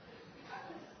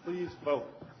 Please vote.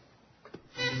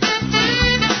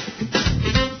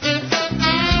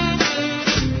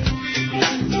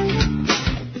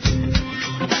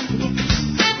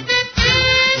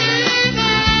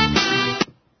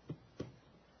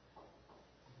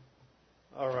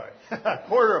 A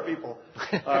quarter of people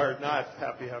are not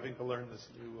happy having to learn this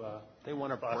new they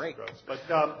want a break. Drugs. But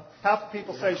half the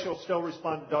people say she'll still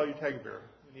respond to dolutegravir.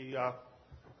 Any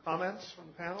comments from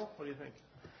the panel? What do you think?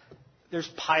 There's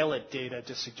pilot data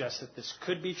to suggest that this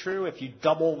could be true if you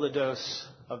double the dose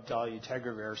of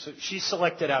dolutegravir. So she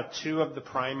selected out 2 of the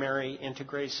primary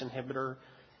integrase inhibitor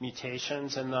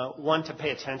mutations, and the one to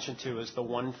pay attention to is the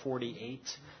 148.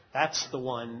 That's the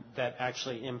one that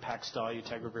actually impacts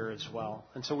dolutegravir as well.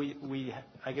 And so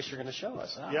I guess you're going to show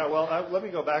us. Huh? Yeah, well, let me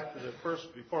go back to the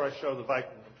first, before I show the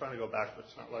Viking. I'm trying to go back, but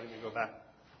it's not letting me go back.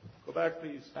 Go back,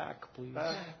 please. Back, please.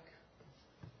 Back.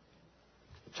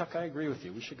 Chuck, I agree with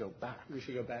you. We should go back.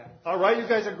 All right, you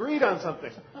guys agreed on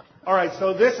something. All right,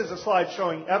 so this is a slide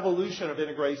showing evolution of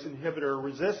integrase inhibitor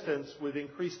resistance with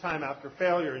increased time after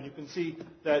failure. And you can see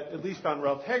that, at least on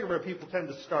raltegravir, people tend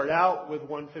to start out with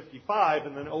 155,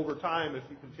 and then over time, if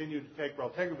you continue to take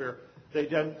raltegravir, they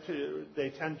tend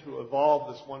to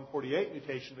evolve this 148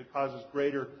 mutation that causes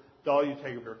greater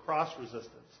dolutegravir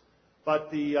cross-resistance.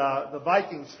 But the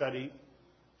Viking study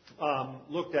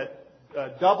looked at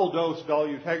double-dose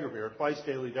dolutegravir,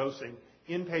 twice-daily dosing,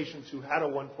 in patients who had a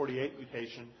 148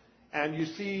 mutation, and you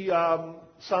see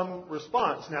some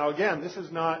response. Now, again, this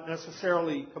is not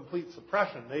necessarily complete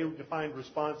suppression. They defined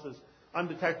response as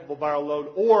undetectable viral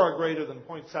load or a greater than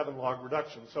 0.7 log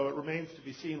reduction. So it remains to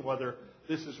be seen whether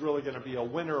this is really going to be a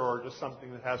winner or just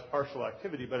something that has partial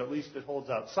activity, but at least it holds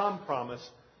out some promise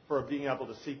for being able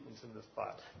to sequence in this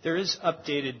class. There is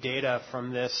updated data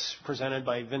from this presented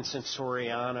by Vincent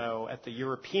Soriano at the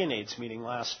European AIDS meeting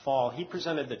last fall. He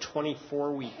presented the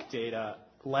 24-week data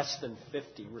less than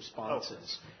 50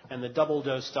 responses. And the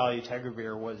double-dose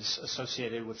dolutegravir was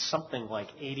associated with something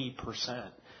like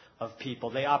 80% of people.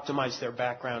 They optimized their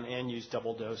background and used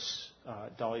double-dose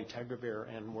dolutegravir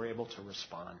and were able to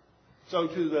respond. So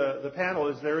to the panel,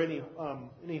 is there any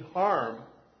harm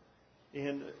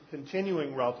in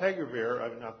continuing raltegravir? I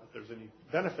mean, not that there's any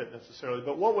benefit necessarily,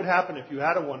 but what would happen if you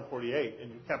had a 148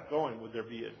 and you kept going? Would there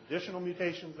be additional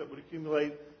mutations that would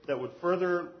accumulate that would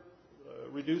further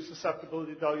reduce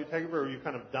susceptibility to dolutegravir, or are you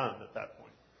kind of done at that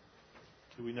point?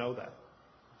 Do we know that?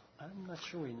 I'm not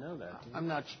sure we know that. I'm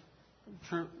not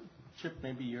sure. Chip,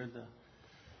 maybe you're the...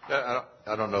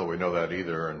 I don't know. We know that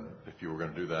either. And if you were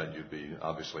going to do that, you'd be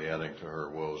obviously adding to her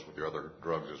woes with your other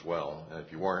drugs as well. And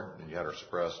if you weren't and you had her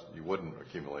suppressed, you wouldn't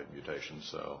accumulate mutations.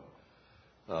 So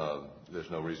there's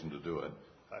no reason to do it.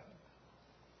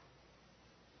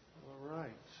 All right.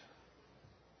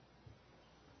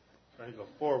 Trying to go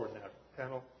forward now.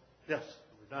 Panel? Yes,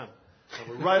 we're done. So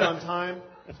we're right on time.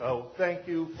 So thank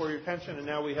you for your attention. And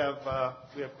now we have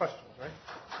questions, right?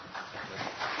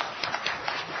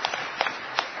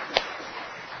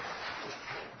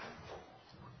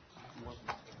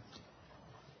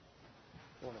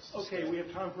 Okay, we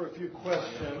have time for a few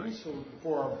questions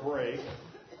before our break.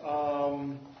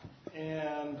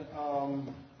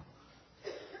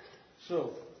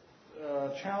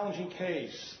 Challenging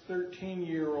case,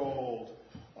 13-year-old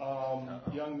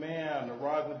young man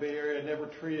arrived in the Bay Area, never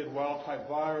treated, wild-type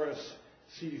virus,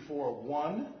 CD4 of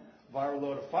 1, viral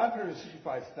load of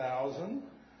 565,000,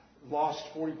 lost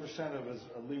 40% of his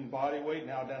lean body weight,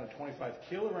 now down to 25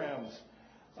 kilograms.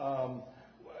 For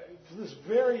this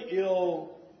very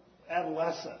ill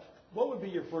adolescent, what would be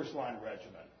your first-line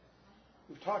regimen?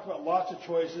 We've talked about lots of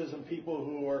choices and people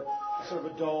who are sort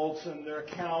of adults and they're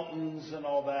accountants and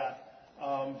all that.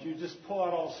 Do you just pull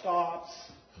out all stops?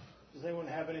 Does anyone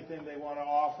have anything they want to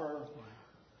offer?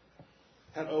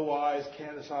 Had OIs,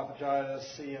 Candida esophagitis,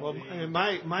 CMV? Well,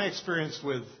 my experience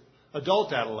with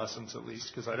adult adolescents, at least,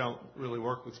 because I don't really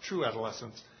work with true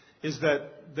adolescents, is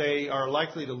that they are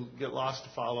likely to get lost to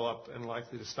follow-up and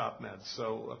likely to stop meds.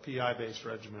 So a PI-based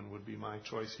regimen would be my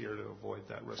choice here to avoid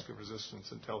that risk of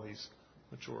resistance until he's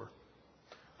mature.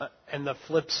 And the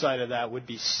flip side of that would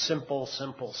be simple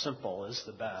is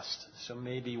the best. So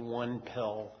maybe one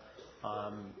pill,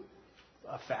 a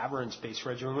efavirenz-based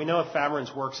regimen. We know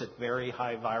efavirenz works at very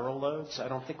high viral loads. I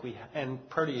don't think and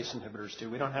protease inhibitors do.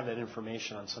 We don't have that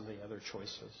information on some of the other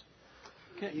choices.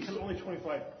 He's only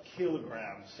 25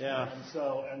 kilograms. Yeah.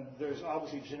 And there's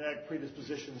obviously genetic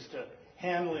predispositions to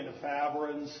handling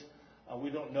efavirenz.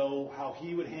 We don't know how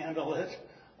he would handle it.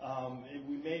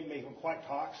 We may make him quite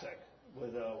toxic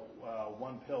with a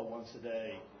one pill once a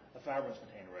day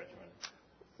efavirenz-containing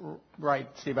regimen. Right,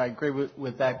 Steve, I agree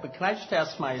with that. But can I just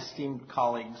ask my esteemed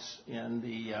colleagues in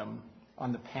the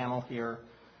on the panel here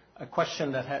a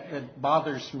question that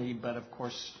bothers me, but of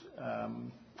course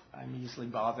I'm easily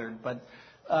bothered. But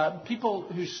people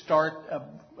who start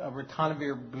a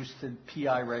ritonavir-boosted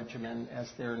PI regimen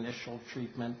as their initial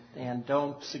treatment and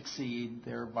don't succeed,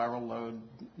 their viral load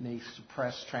may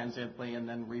suppress transiently and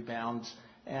then rebounds.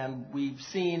 And we've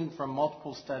seen from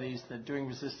multiple studies that doing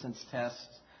resistance tests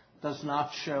does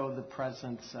not show the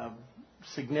presence of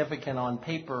significant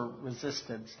on-paper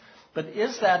resistance. But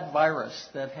is that virus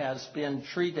that has been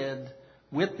treated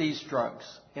with these drugs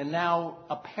and now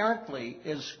apparently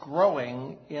is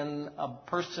growing in a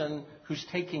person who's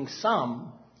taking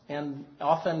some and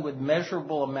often with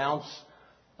measurable amounts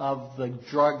of the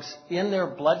drugs in their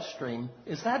bloodstream,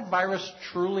 is that virus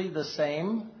truly the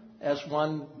same as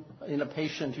one in a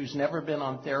patient who's never been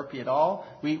on therapy at all?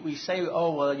 We say,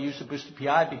 oh, well, use a boosted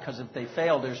PI because if they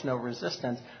fail, there's no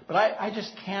resistance. But I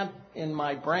just can't, in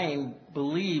my brain,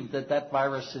 believe that that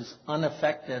virus is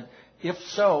unaffected. If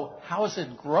so, how is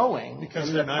it growing?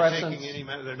 Because they're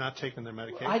not taking their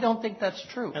medication. I don't think that's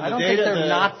true. I don't think they're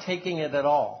not taking it at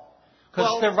all.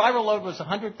 Because their viral load was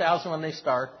 100,000 when they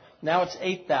start. Now it's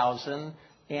 8,000,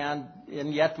 and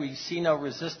yet we see no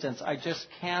resistance. I just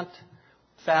can't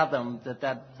fathom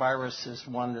that virus is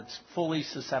one that's fully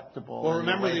susceptible. Well,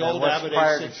 remember the old Abbott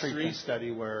 863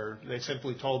 study where they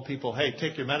simply told people, hey,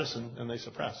 take your medicine, and they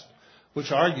suppressed,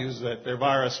 which argues that their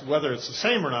virus, whether it's the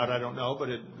same or not, I don't know, but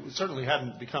it certainly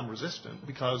hadn't become resistant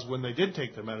because when they did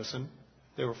take their medicine,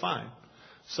 they were fine.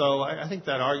 So I think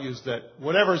that argues that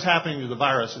whatever is happening to the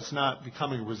virus, it's not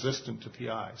becoming resistant to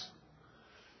PIs.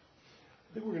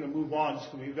 I think we're going to move on.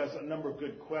 We've got a number of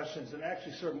good questions and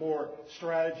actually sort of more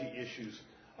strategy issues.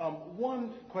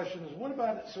 One question is, what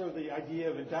about sort of the idea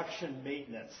of induction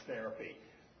maintenance therapy,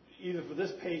 either for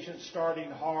this patient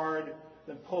starting hard,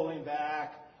 then pulling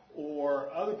back, or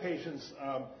other patients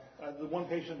the one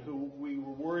patient who we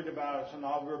were worried about a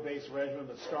tenofovir-based regimen,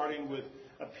 but starting with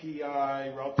a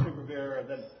PI, raltegravir, and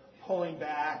then pulling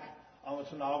back on the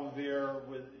tenofovir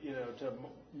with, to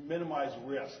minimize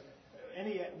risk.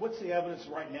 What's the evidence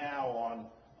right now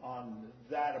on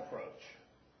that approach?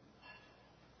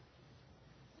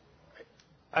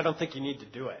 I don't think you need to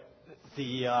do it.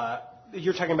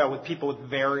 You're talking about with people with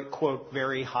very, quote,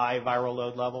 very high viral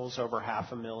load levels, over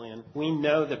 500,000. We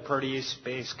know that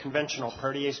conventional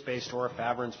protease-based or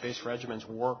efavirenz-based regimens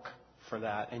work for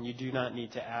that, and you do not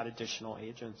need to add additional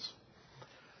agents.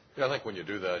 Yeah, I think when you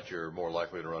do that, you're more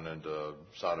likely to run into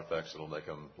side effects that'll make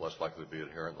them less likely to be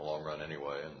adherent in the long run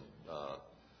anyway. And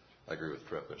I agree with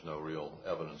Tripp. There's no real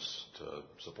evidence to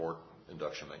support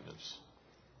induction maintenance.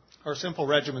 Our simple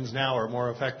regimens now are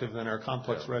more effective than our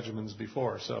complex regimens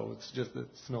before, so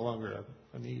it's no longer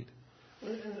a need.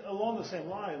 And along the same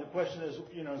line, the question is,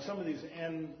 in some of these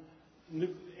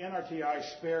NRTI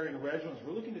sparing regimens,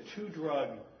 we're looking at two-drug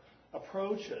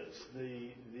approaches.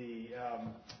 The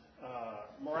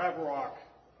Maraviroc,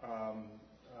 I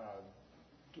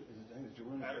think it's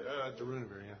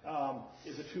Darunavir, yeah.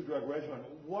 Is a two-drug regimen.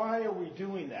 Why are we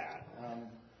doing that?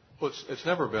 Well, it's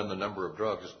never been the number of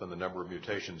drugs. It's been the number of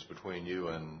mutations between you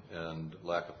and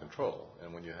lack of control.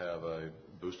 And when you have a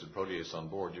boosted protease on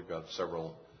board, you've got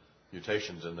several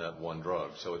mutations in that one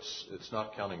drug. So it's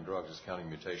not counting drugs. It's counting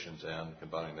mutations and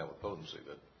combining that with potency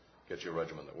that gets you a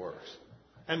regimen that works.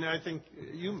 And I think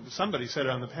somebody said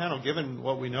on the panel, given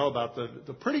what we know about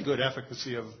the pretty good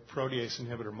efficacy of protease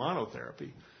inhibitor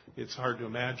monotherapy, it's hard to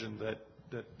imagine that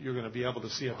you're going to be able to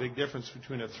see a big difference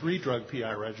between a 3-drug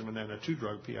PI regimen and a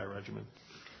 2-drug PI regimen.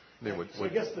 So I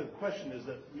guess the question is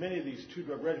that many of these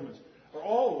 2-drug regimens, or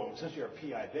all of them, essentially are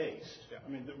PI-based. Yeah. I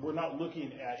mean, we're not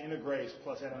looking at integrase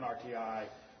plus NRTI or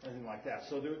anything like that.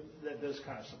 So that does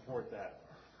kind of support that.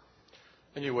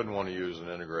 And you wouldn't want to use an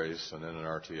integrase and then an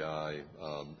RTI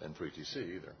and 3TC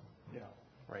either. Yeah.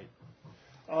 Right.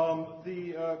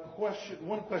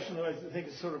 One question that I think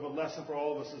is sort of a lesson for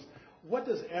all of us is, what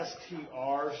does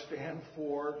STR stand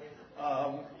for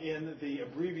in the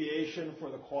abbreviation for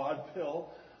the quad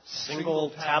pill? Single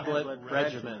tablet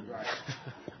regimen. Right.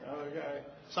 Okay.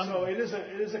 So it is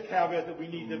a caveat that we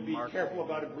need to be careful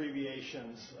about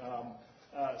abbreviations.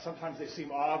 Sometimes they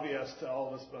seem obvious to all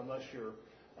of us, but unless you're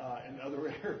in other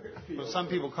areas. Well, some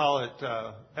people call it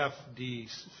FD,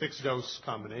 fixed dose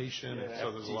combination. Yeah,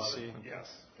 so there's a lot of yes,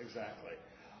 exactly.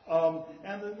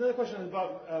 And the question is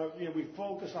about, we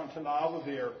focus on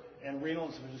tenofovir and renal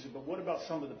insufficiency, but what about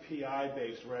some of the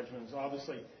PI-based regimens?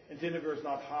 Obviously, entecavir is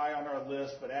not high on our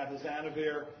list, but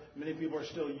atazanavir, many people are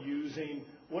still using.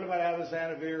 What about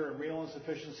atazanavir and renal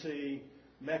insufficiency,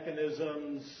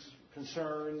 mechanisms,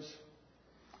 concerns?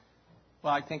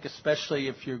 Well, I think especially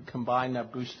if you combine a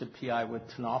boosted PI with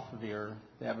tenofovir,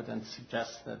 the evidence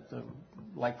suggests that the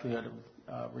likelihood of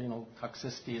renal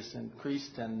toxicity is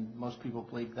increased, and most people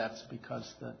believe that's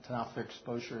because the tenofovir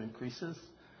exposure increases.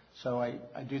 So I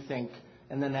do think,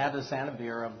 and then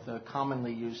atazanavir of the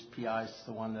commonly used PIs is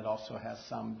the one that also has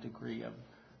some degree of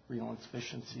renal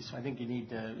insufficiency. So I think you need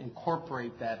to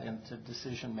incorporate that into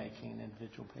decision-making in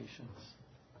individual patients.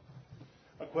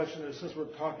 A question is, since we're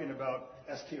talking about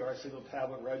STR single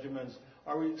tablet regimens,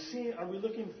 are we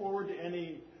looking forward to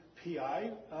any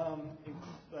PI-based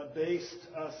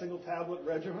single tablet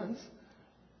regimens?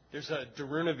 There's a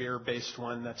Darunavir-based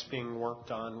one that's being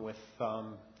worked on with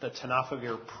the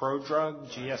tenofovir prodrug,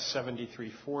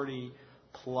 GS7340,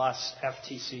 plus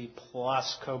FTC,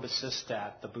 plus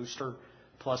cobicistat, the booster,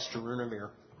 plus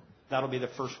Darunavir. That'll be the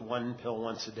first one pill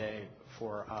once a day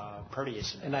for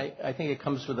protease. And I think it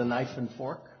comes with a knife and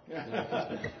fork.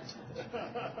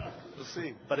 We'll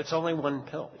see. But it's only one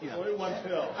pill. It's only one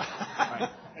pill. Right.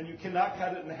 And you cannot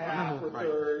cut it in half or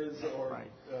thirds or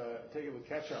take it with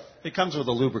ketchup. It comes with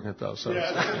a lubricant, though. So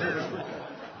yeah,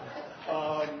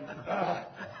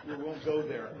 we won't go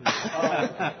there.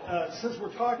 Since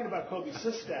we're talking about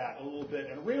cobicistat a little bit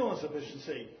and renal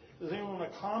insufficiency, does anyone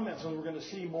want to comment on we're going to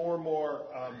see more and more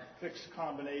fixed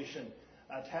combination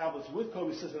tablets with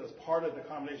cobicistat as part of the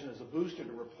combination as a booster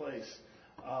to replace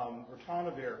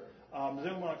ritonavir? Does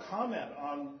anyone want to comment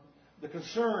on the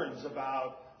concerns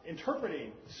about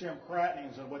interpreting serum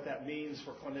creatinines and what that means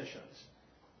for clinicians?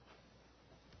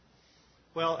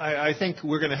 Well, I think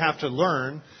we're going to have to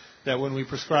learn that when we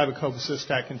prescribe a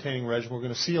cobicistat-containing regimen, we're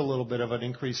going to see a little bit of an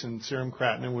increase in serum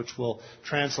creatinine, which will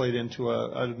translate into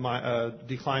a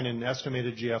decline in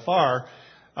estimated GFR.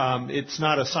 It's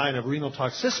not a sign of renal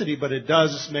toxicity, but it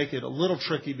does make it a little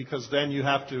tricky because then you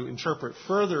have to interpret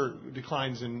further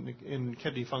declines in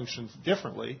kidney functions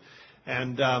differently.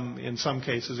 And in some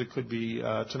cases, it could be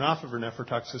tenofovir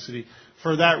nephrotoxicity.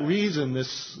 For that reason,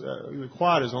 this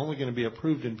quad is only going to be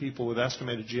approved in people with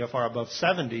estimated GFR above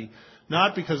 70,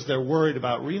 not because they're worried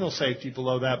about renal safety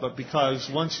below that, but because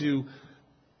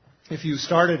if you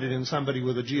started it in somebody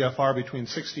with a GFR between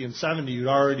 60 and 70, you'd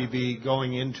already be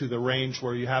going into the range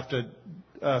where you have to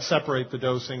separate the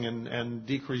dosing and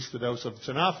decrease the dose of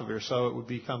tenofovir, so it would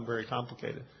become very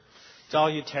complicated.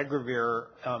 Dolutegravir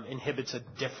inhibits a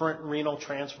different renal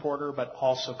transporter, but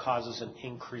also causes an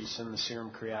increase in the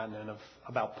serum creatinine of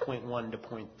about 0.1 to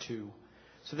 0.2.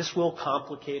 So this will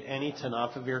complicate any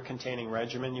tenofovir-containing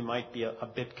regimen. You might be a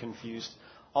bit confused,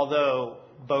 although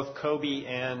both COBI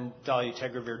and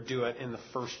dolutegravir do it in the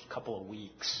first couple of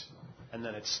weeks, and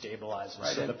then it stabilizes.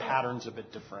 Right. So the pattern's a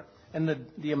bit different. And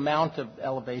the amount of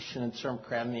elevation in serum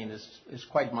creatinine is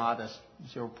quite modest,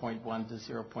 0.1 to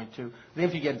 0.2. I think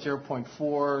if you get 0.4,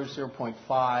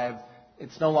 0.5,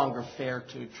 it's no longer fair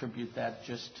to attribute that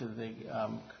just to the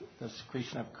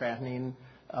secretion of creatinine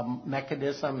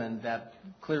mechanism, and that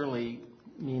clearly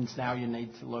means now you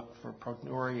need to look for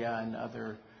proteinuria and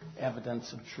other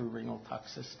evidence of true renal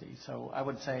toxicity. So I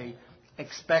would say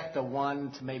expect a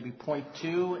 1 to maybe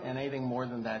 0.2, and anything more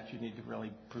than that you need to really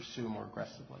pursue more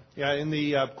aggressively. Yeah, in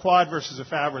the quad versus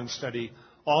efavirenz study,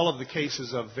 all of the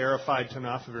cases of verified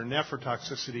tenofovir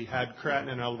nephrotoxicity had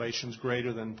creatinine elevations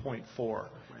greater than 0.4.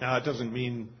 Now, that doesn't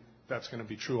mean that's going to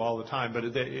be true all the time, but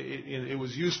it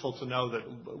was useful to know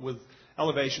that with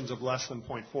elevations of less than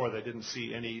 0.4, they didn't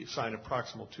see any sign of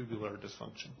proximal tubular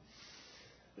dysfunction.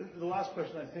 The last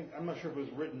question, I think, I'm not sure if it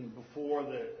was written before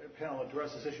the panel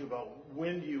addressed this issue about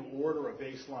when do you order a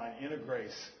baseline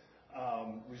integrase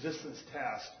resistance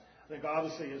test. I think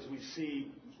obviously as we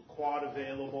see quad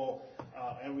available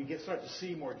and we start to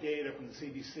see more data from the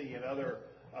CDC and other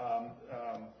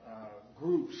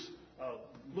groups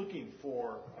looking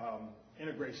for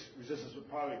integrase resistance, we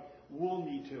probably will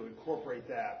need to incorporate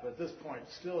that. But at this point,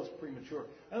 still it's premature.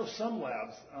 I know some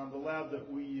labs, the lab that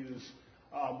we use,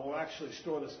 will actually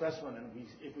store the specimen, and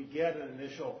if we get an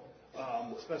initial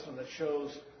specimen that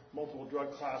shows multiple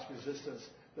drug class resistance,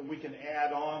 then we can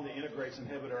add on the integrase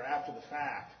inhibitor after the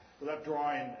fact without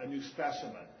drawing a new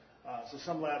specimen. So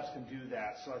some labs can do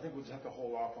that. So I think we'll just have to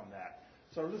hold off on that.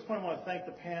 So at this point, I want to thank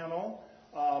the panel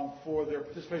for their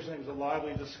participation. I think it was a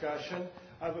lively discussion.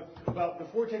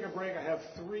 Before we take a break, I have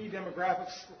 3 demographic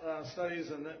studies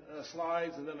and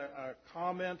slides, and then a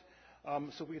comment.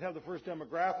 So we can have the first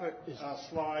demographic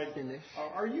slide.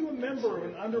 Are you a member of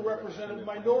an underrepresented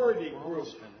minority group?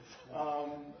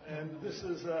 And this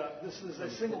is a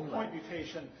single point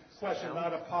mutation question,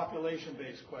 not a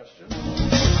population-based question.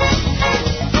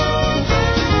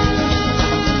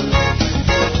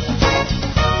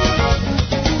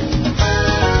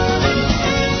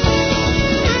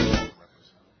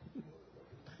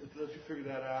 Let you figure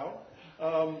that out.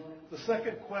 The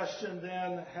second question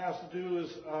then has to do is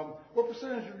what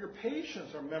percentage of your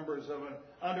patients are members of an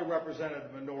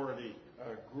underrepresented minority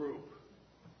group?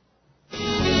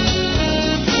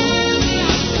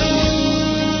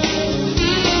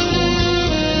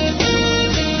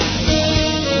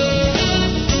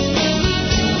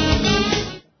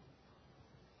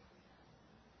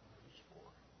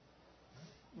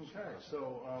 Okay,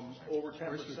 so over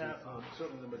 10%,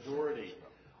 certainly the majority.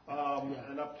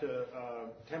 And up to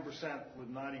 10% with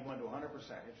 91 to 100%.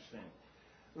 Interesting.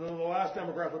 And then the last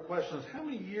demographic question is, how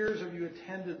many years have you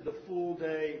attended the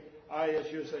full-day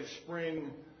ISUSA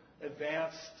Spring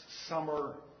Advanced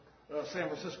Summer San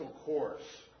Francisco course?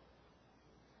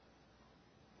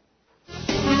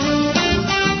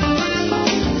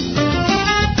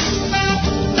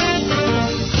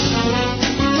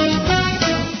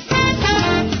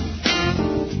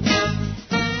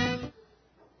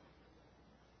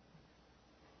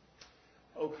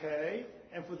 Okay,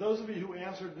 and for those of you who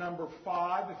answered number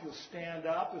 5, if you'll stand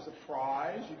up, there's a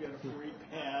prize. You get a free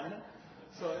pen.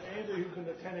 So anybody who's been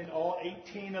attending all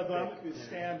 18 of them, if you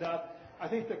stand up, I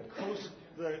think the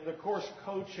course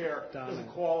co-chair doesn't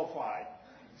qualify.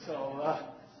 So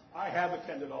I have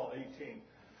attended all 18.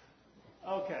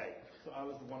 Okay, so I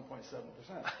was the 1.7%.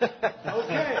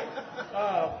 Okay,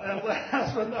 and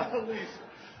last but not least,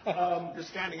 you're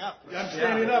standing up. I'm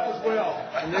standing up as well.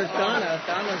 And there's Donna.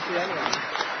 Donna's the other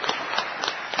one.